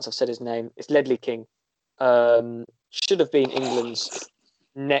story once I've said his name. It's Ledley King. Should have been England's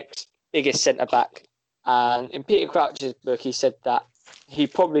next biggest centre back. And in Peter Crouch's book, he said that he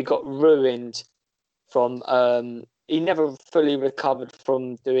probably got ruined from. He never fully recovered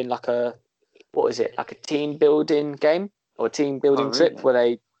from doing like a team building game or a team building trip where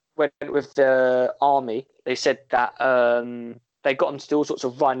they went with the army. They said that they got him to do all sorts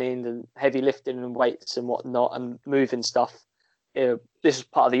of running and heavy lifting and weights and whatnot and moving stuff. this was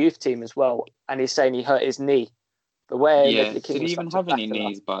part of the youth team as well, and he's saying he hurt his knee. The way Ledley King did he was even such a have any battler.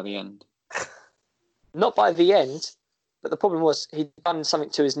 knees by the end? Not by the end, but the problem was he'd done something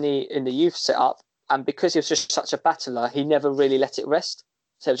to his knee in the youth setup, and because he was just such a battler, he never really let it rest.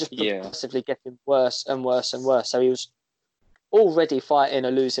 So it was just progressively getting worse and worse and worse. So he was already fighting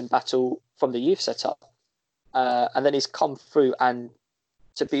a losing battle from the youth setup. And then he's come through, and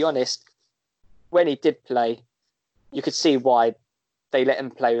to be honest, when he did play, you could see why they let him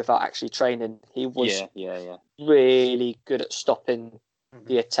play without actually training. He was really good at stopping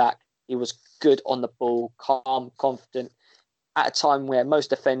the attack. He was good on the ball, calm, confident. At a time where most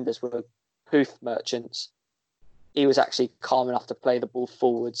defenders were hoof merchants, he was actually calm enough to play the ball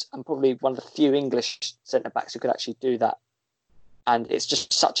forwards, and probably one of the few English centre-backs who could actually do that. And it's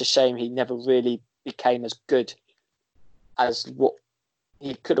just such a shame he never really became as good as what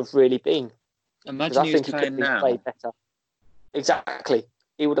he could have really been. Imagine he was playing now. Played better. Exactly.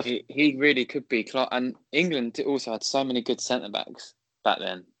 He would have. He really could be. And England also had so many good centre-backs back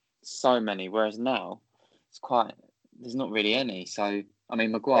then. So many. Whereas now, there's not really any. So, I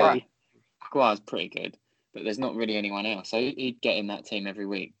mean, Maguire's pretty good, but there's not really anyone else. So he'd get in that team every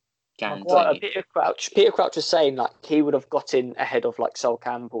week. Guaranteed. Peter Crouch was saying like he would have got in ahead of like Sol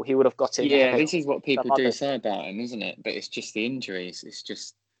Campbell. He would have got in. Yeah, this is what people do say about him, isn't it? But it's just the injuries. It's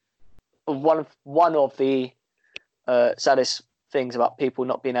just one of the saddest things about people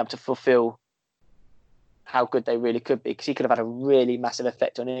not being able to fulfil how good they really could be, because he could have had a really massive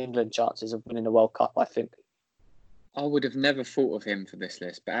effect on England's chances of winning the World Cup, I think. I would have never thought of him for this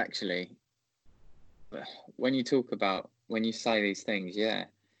list, but actually, when you say these things,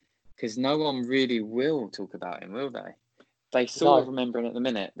 because no one really will talk about him, will they? They sort of remember him at the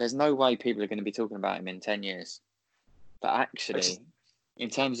minute. There's no way people are going to be talking about him in 10 years. But actually, in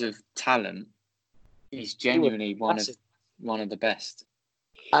terms of talent, he's genuinely one of the best.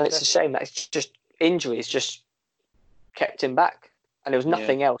 And it's a shame that it's just injuries just kept him back. And there was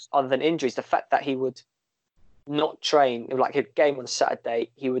nothing else other than injuries. The fact that he would not train, like a game on Saturday,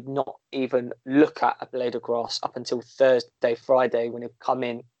 he would not even look at a blade of grass up until Thursday, Friday, when he'd come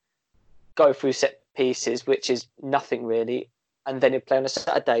in, go through set pieces, which is nothing really, and then he'd play on a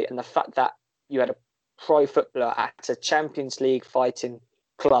Saturday. And the fact that you had a pro footballer at a Champions League fighting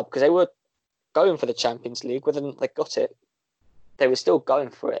club, because they were going for the Champions League, whether or not they got it, they were still going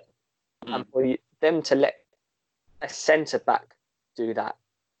for it. And for them to let a centre-back do that,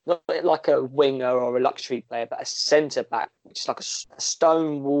 not like a winger or a luxury player, but a centre-back, which is like a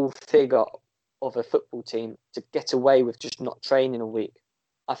stone-wall figure of a football team, to get away with just not training a week,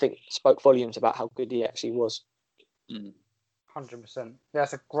 I think spoke volumes about how good he actually was. 100%. Yeah,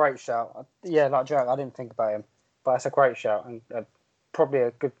 that's a great shout. Yeah, like Jack, I didn't think about him, but it's a great shout, and probably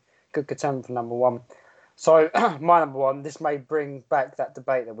a good contender for number one. So my number one, this may bring back that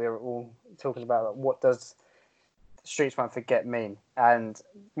debate that we were all talking about. Like, what does Streets Won't Forget mean? And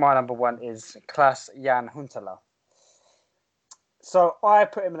my number one is Klaas-Jan Huntelaar. So I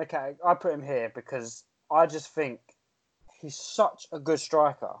put him in a category. I put him here because I just think he's such a good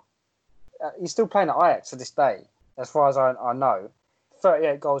striker. He's still playing at Ajax to this day, as far as I know.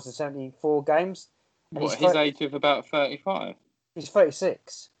 38 goals in 74 games. What, his age of about 35? He's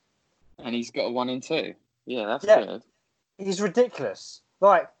 36. And he's got a 1 in 2. Yeah, that's good. He's ridiculous.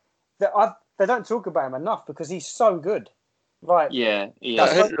 Like, they don't talk about him enough because he's so good. Like, yeah.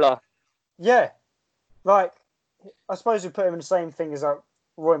 Yeah. Like, I suppose we put him in the same thing as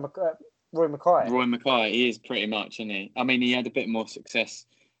Roy Mackay. Roy Mackay, he is pretty much, isn't he? I mean, he had a bit more success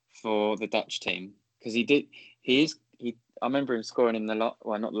for the Dutch team because I remember him scoring in not the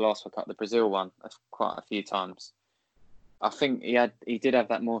last World Cup, the Brazil one, quite a few times. I think he did have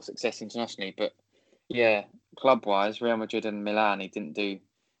that more success internationally, but yeah, club-wise, Real Madrid and Milan, he didn't do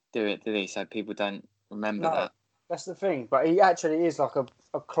it, did he? So people don't remember that. That's the thing. But he actually is like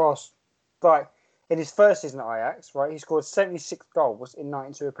a class. Like, in his first season at Ajax, right, he scored 76 goals in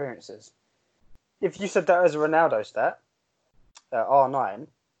 92 appearances. If you said that as a Ronaldo stat, R9,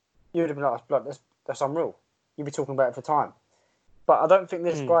 you would have been like, that's unreal. You'd be talking about it for time. But I don't think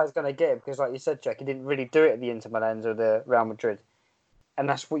this guy is going to get it because, like you said, Jack, he didn't really do it at the Inter Milans or the Real Madrid. And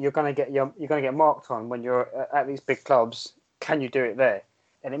that's what you're going to get. You're going to get marked on when you're at these big clubs. Can you do it there?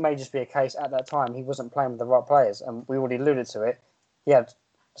 And it may just be a case at that time he wasn't playing with the right players. And we already alluded to it. He had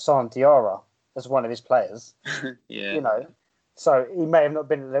Sam Diarra as one of his players. Yeah. You know, so he may have not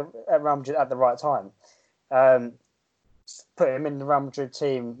been at Real Madrid at the right time. Put him in the Real Madrid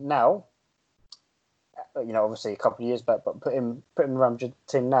team now. You know, obviously a couple of years back, but put him in the Real Madrid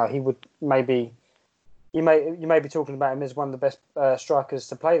team now. He would maybe. You may be talking about him as one of the best strikers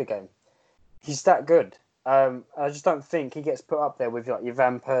to play the game. He's that good. I just don't think he gets put up there with like your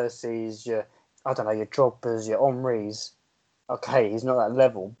Van Persies, your Drogba's, your Henrys. Okay, he's not that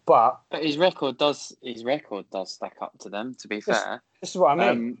level, but his record does stack up to them. To be fair, this is what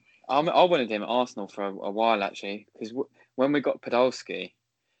I mean. I wanted him at Arsenal for a while actually, because when we got Podolski,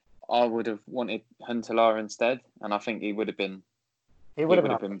 I would have wanted Huntelaar instead, and I think he would have been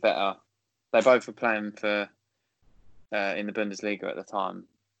better. They both were playing for in the Bundesliga at the time,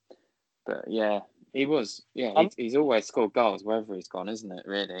 but yeah, he was. Yeah, he's always scored goals wherever he's gone, isn't it?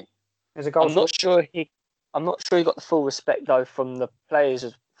 Really. I'm not sure he got the full respect though from the players,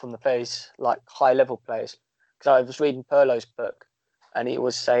 like high level players. Because I was reading Pirlo's book, and he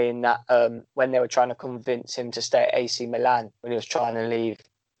was saying that when they were trying to convince him to stay at AC Milan when he was trying to leave,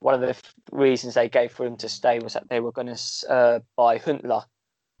 one of the reasons they gave for him to stay was that they were going to buy Huntelaar,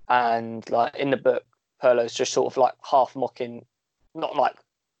 and like in the book, Pirlo's just sort of like half mocking, not like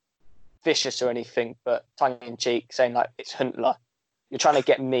vicious or anything, but tongue in cheek, saying like it's Huntelaar. You're trying to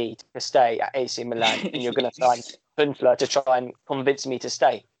get me to stay at AC Milan, and you're going to find Huntelaar to try and convince me to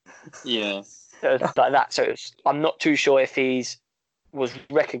stay. Yeah, so like that. So I'm not too sure if was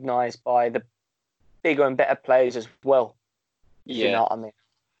recognised by the bigger and better players as well. Yeah, you know what I mean.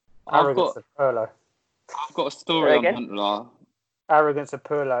 Arrogance of Pirlo. I've got a story on Huntelaar. Arrogance of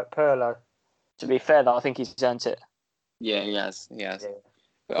Pirlo. To be fair, though, I think he's earned it. Yeah, he has. Yeah.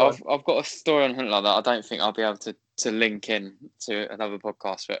 But I've got a story on Huntelaar that I don't think I'll be able to link in to another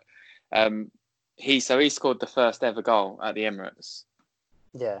podcast. But he scored the first ever goal at the Emirates.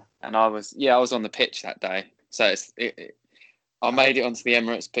 Yeah. And I was on the pitch that day. So I made it onto the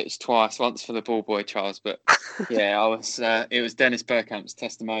Emirates pitch twice, once for the ball boy trials, but yeah, I was. It was Dennis Bergkamp's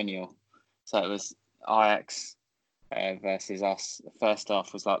testimonial. So it was Ajax versus us. The first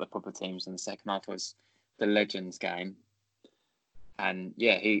half was like the proper teams, and the second half was the Legends game. And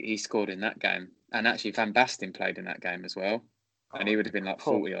yeah, he scored in that game. And actually, Van Basten played in that game as well. And he would have been like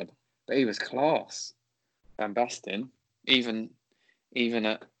 40 odd. But he was class. Van Basten, even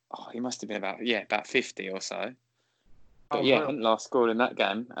at he must have been about 50 or so. But Huntelaar scored in that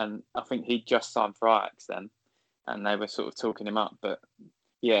game, and I think he just signed for Ajax then, and they were sort of talking him up. But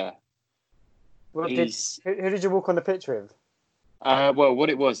yeah, who did you walk on the pitch with? Well, what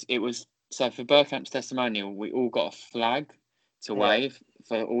it was so for Bergkamp's testimonial, we all got a flag to wave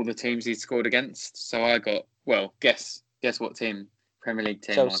for all the teams he'd scored against. So I got, well, guess what team, Premier League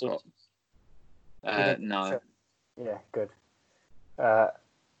team Chelsea. I got. No. Yeah, good.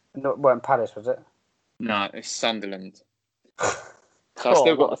 Weren't Palace, was it? No, it's Sunderland. So I've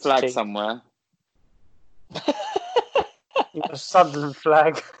still got the flag somewhere. You got a Sunderland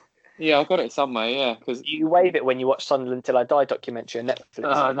flag. Yeah, I've got it somewhere, yeah. Cause you wave it when you watch Sunderland Till I Die documentary on Netflix. No,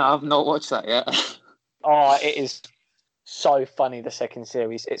 I've not watched that yet. Oh, it is so funny, the second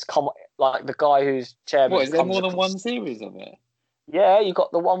series. It's like the guy who's chairman. What, is there more than one series of it? Yeah, you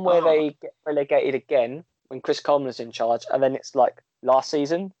got the one where they get relegated again when Chris Coleman's in charge, and then it's like last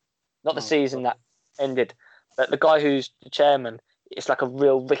season, not the season that ended, but the guy who's the chairman, it's like a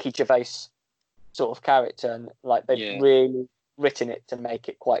real Ricky Gervais sort of character, and like they've really written it to make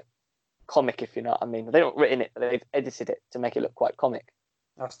it quite comic, if you know what I mean. They've not written it, but they've edited it to make it look quite comic.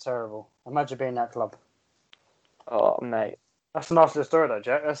 That's terrible. Imagine being that club. Oh, mate. That's a nice little story, though,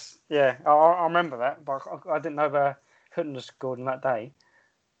 Jack. I remember that, but I didn't know they couldn't have scored on that day.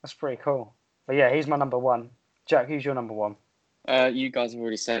 That's pretty cool. But yeah, he's my number one. Jack, who's your number one? You guys have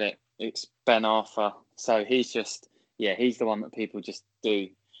already said it. It's Ben Arfa. So he's the one that people just do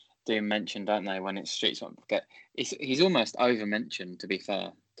mention, don't they, when it's Streets Won't Forget. He's almost over-mentioned, to be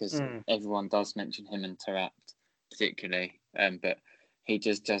fair, because everyone does mention him and Taarabt particularly. But he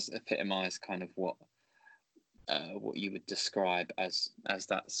just does epitomise kind of what you would describe as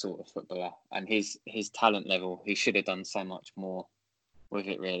that sort of footballer. And his talent level, he should have done so much more with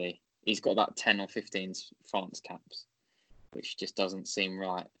it, really. He's got about 10 or 15 France caps, which just doesn't seem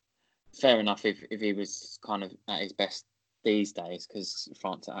right. Fair enough if he was kind of at his best these days, because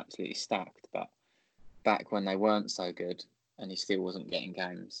France are absolutely stacked. But back when they weren't so good and he still wasn't getting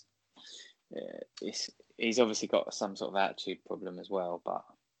games, he's obviously got some sort of attitude problem as well, but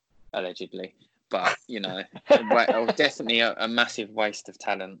allegedly. But, definitely a massive waste of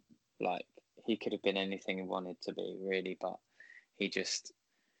talent. Like, he could have been anything he wanted to be, really, but he just,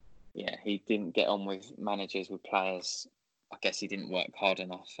 he didn't get on with managers, with players. I guess he didn't work hard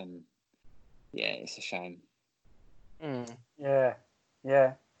enough, and it's a shame. Yeah.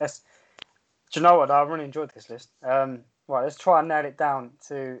 Do you know what? I really enjoyed this list. Right, let's try and nail it down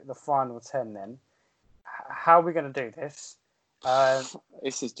to the final 10 then. How are we going to do this?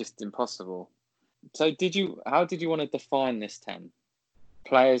 This is just impossible. So how did you want to define this 10?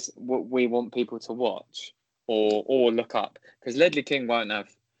 players what we want people to watch or look up, because Ledley King won't have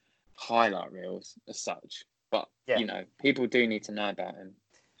highlight reels as such, but people do need to know about him.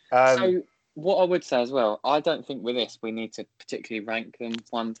 So what I would say as well, I don't think with this we need to particularly rank them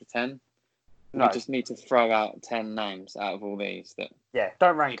 1 to 10. No. We just need to throw out 10 names out of all these that. Yeah,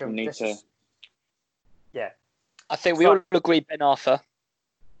 don't rank them. Yeah, I think we all agree Ben Arthur.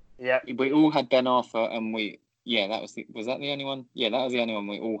 Yeah, we all had Ben Arthur, and was that the only one? Yeah, that was the only one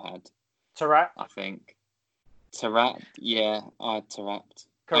we all had. Taarabt, I think. Taarabt, yeah, I had Taarabt.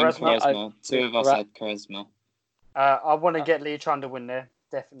 Quaresma. Two of us had Quaresma. I want to get Lee Trundle in there,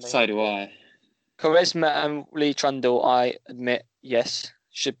 definitely. So do I. Quaresma and Lee Trundle, I admit, yes,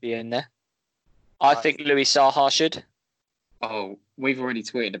 should be in there. I think Louis Saha should. Oh, we've already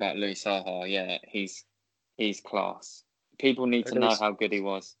tweeted about Louis Saha. Yeah, he's class. People need to know how good he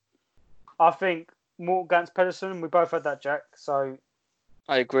was. I think Morten Gans Pedersen, we both had that, Jack. So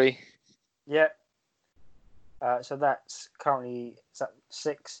I agree. Yeah. So that's currently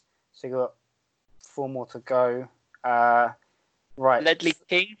 6. So you got 4 more to go. Right. Ledley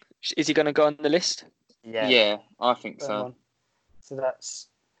King, is he going to go on the list? Yeah, I think so. So that's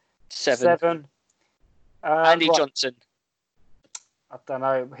 7. Andy Johnson. I don't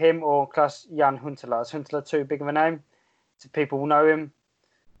know, him or Klaas-Jan Huntelaar. Is Huntelaar too big of a name? Do people know him?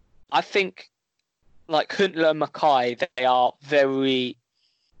 I think, like Huntelaar and Mackay, they are very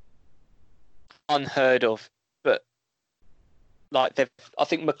unheard of. But like, I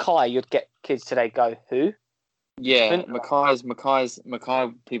think Mackay, you'd get kids today go, who? Yeah,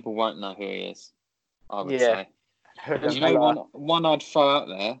 Mackay. People won't know who he is. I would say. You know, one I'd throw out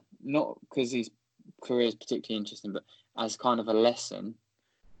there, not because his career is particularly interesting, but as kind of a lesson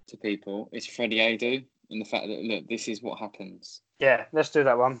to people, is Freddie Adu, in the fact that, look, this is what happens. Yeah, let's do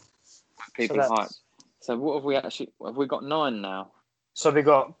that one. People hype. So what have we actually? Have we got 9 now? So we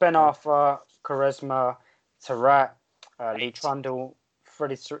got Ben Arthur, Quaresma, Taarabt, Lee Trundle,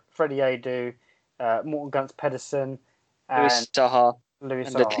 Freddie Adu, Morten Gans Pedersen, and Louis Saha, and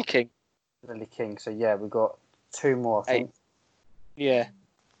Ledley King. Ledley King. So yeah, we've got 2 more, I think. Yeah.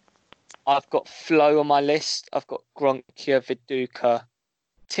 I've got Flo on my list. I've got Gronkia, Viduka,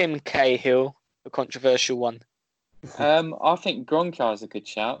 Tim Cahill, the controversial one. I think Gronkia is a good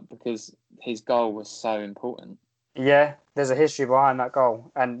shout because his goal was so important. Yeah, there's a history behind that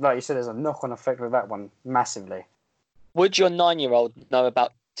goal. And like you said, there's a knock-on effect with that one, massively. Would your 9-year-old know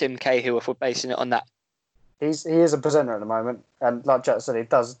about Tim Cahill if we're basing it on that? He is a presenter at the moment. And like Jack said, he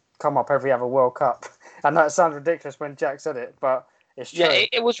does come up every other World Cup. I know it sounds ridiculous when Jack said it, but it's true. Yeah,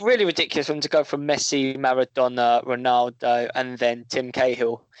 it was really ridiculous for him to go from Messi, Maradona, Ronaldo, and then Tim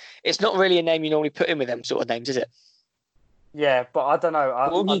Cahill. It's not really a name you normally put in with them sort of names, is it? Yeah, but I don't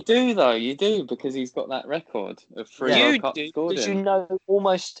know. You do, though. You do, because he's got that record of 3 World Cups scored. Because you know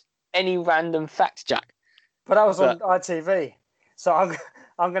almost any random fact, Jack. But that was on ITV. So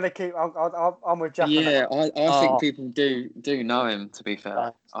I'm going to keep... I'm with Jack. Yeah, I think people do know him, to be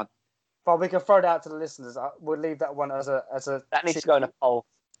fair. But we can throw it out to the listeners. We'll leave that one as a... That needs to go in a poll.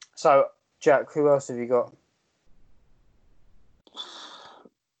 So, Jack, who else have you got?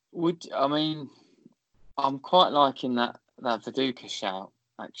 I'm quite liking that Viduka shout,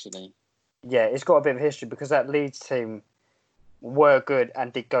 actually. Yeah, it's got a bit of history because that Leeds team were good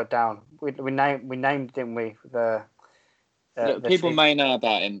and did go down. We named, didn't we? Look, people may know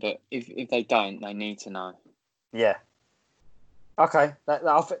about him, but if they don't, they need to know. Yeah. Okay,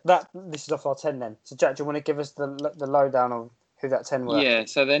 this is off our 10 then. So, Jack, do you want to give us the lowdown of who that 10 were? Yeah,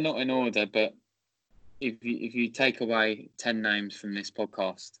 so they're not in order, but if you take away 10 names from this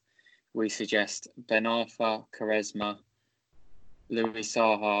podcast, we suggest Ben Arthur, Quaresma, Louis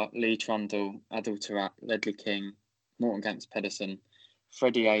Saha, Lee Trundle, Adil Taarabt, Ledley King, Morten Gans Pedersen,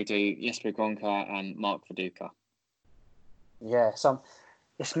 Freddie Adu, Jesper Gronka, and Mark Viduka. Yeah,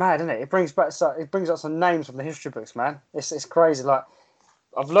 it's mad, isn't it? It brings up some names from the history books, man. It's crazy. Like,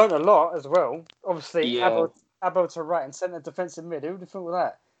 I've learned a lot as well. Obviously, Abel Taarabt and centre defensive mid. Who would have thought of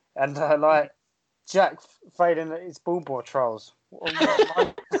that? And Jack fading his ball trials.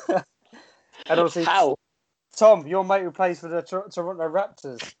 And obviously, how? Tom, your mate who plays for the Toronto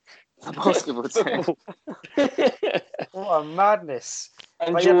Raptors. The basketball team. What a madness.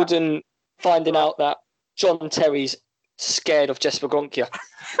 And Jordan finding out that John Terry's scared of Jesper Gronkia.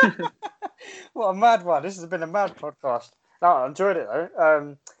 What a mad one. This has been a mad podcast. No, I enjoyed it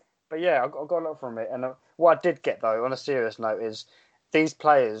though. But yeah, I got a lot from it. And what I did get though, on a serious note, is these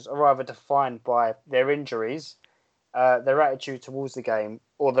players are either defined by their injuries, their attitude towards the game,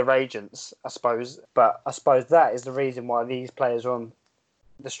 or their agents, I suppose. But I suppose that is the reason why these players are on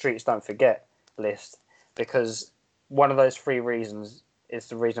the Streets Don't Forget list, because one of those 3 reasons is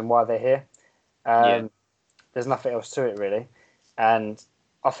the reason why they're here. There's nothing else to it really, and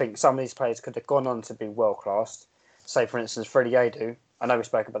I think some of these players could have gone on to be world class. Say for instance, Freddie Adu. I know we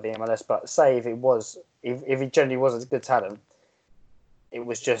spoke about the MLS, but say if he genuinely was a good talent, it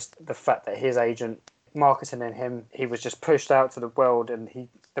was just the fact that his agent marketing him, he was just pushed out to the world, and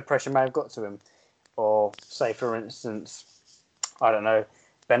the pressure may have got to him. Or say for instance, I don't know,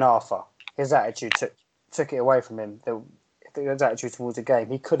 Ben Arfa. His attitude took it away from him. His attitude towards the game.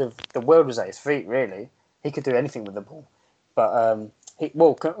 The world was at his feet really. He could do anything with the ball, but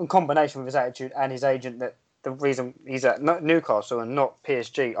in combination with his attitude and his agent, that the reason he's at Newcastle and not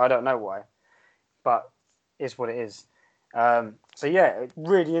PSG, I don't know why, but it's what it is. So yeah,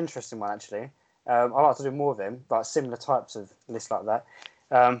 really interesting one actually. I'd like to do more of them, like similar types of lists like that.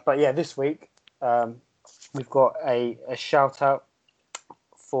 But yeah, this week we've got a shout out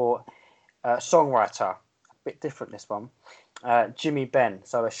for songwriter, a bit different this one. Jimmy Benn,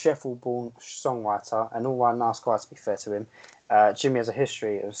 so a Sheffield-born songwriter, and all around nice guy to be fair to him. Jimmy has a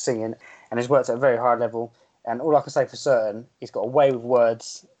history of singing and has worked at a very high level. And all I can say for certain, he's got a way with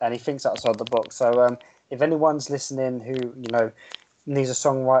words and he thinks outside the box. So if anyone's listening who needs a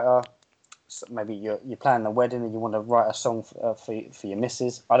songwriter, maybe you're planning a wedding and you want to write a song for your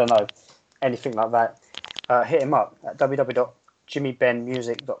missus, I don't know, anything like that, hit him up at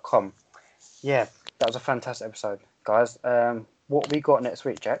www.jimmybenmusic.com. Yeah, that was a fantastic episode, guys. What we got next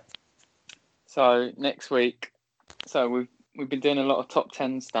week, Jack? So next week, we've been doing a lot of top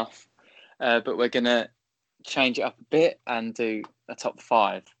 10 stuff, but we're gonna change it up a bit and do a top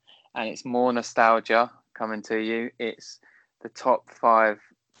 5, and it's more nostalgia coming to you. It's the top 5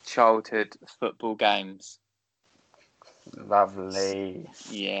 childhood football games. Lovely.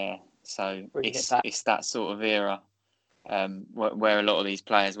 Yeah, so it's that sort of era where a lot of these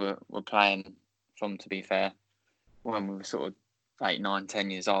players were playing from, to be fair, when we were sort of 8, 9, 10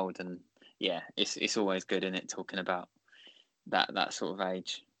 years old. And yeah, it's always good, isn't it, talking about that sort of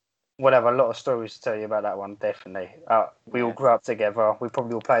age. We'll have a lot of stories to tell you about that one, definitely. We all grew up together. We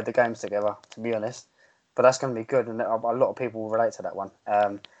probably all played the games together, to be honest. But that's going to be good, and a lot of people will relate to that one.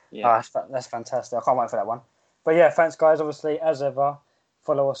 That's fantastic. I can't wait for that one. But yeah, thanks, guys. Obviously, as ever,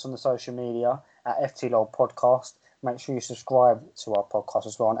 follow us on the social media at FTLOL Podcast. Make sure you subscribe to our podcast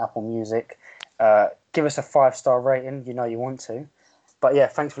as well on Apple Music. Give us a 5-star rating. You know you want to. But yeah,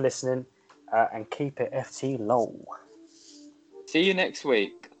 thanks for listening, and keep it FTLOL. See you next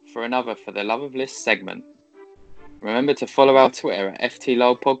week for another For the Love of List segment. Remember to follow our Twitter at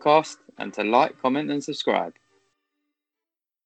FTLOL Podcast and to like, comment and subscribe.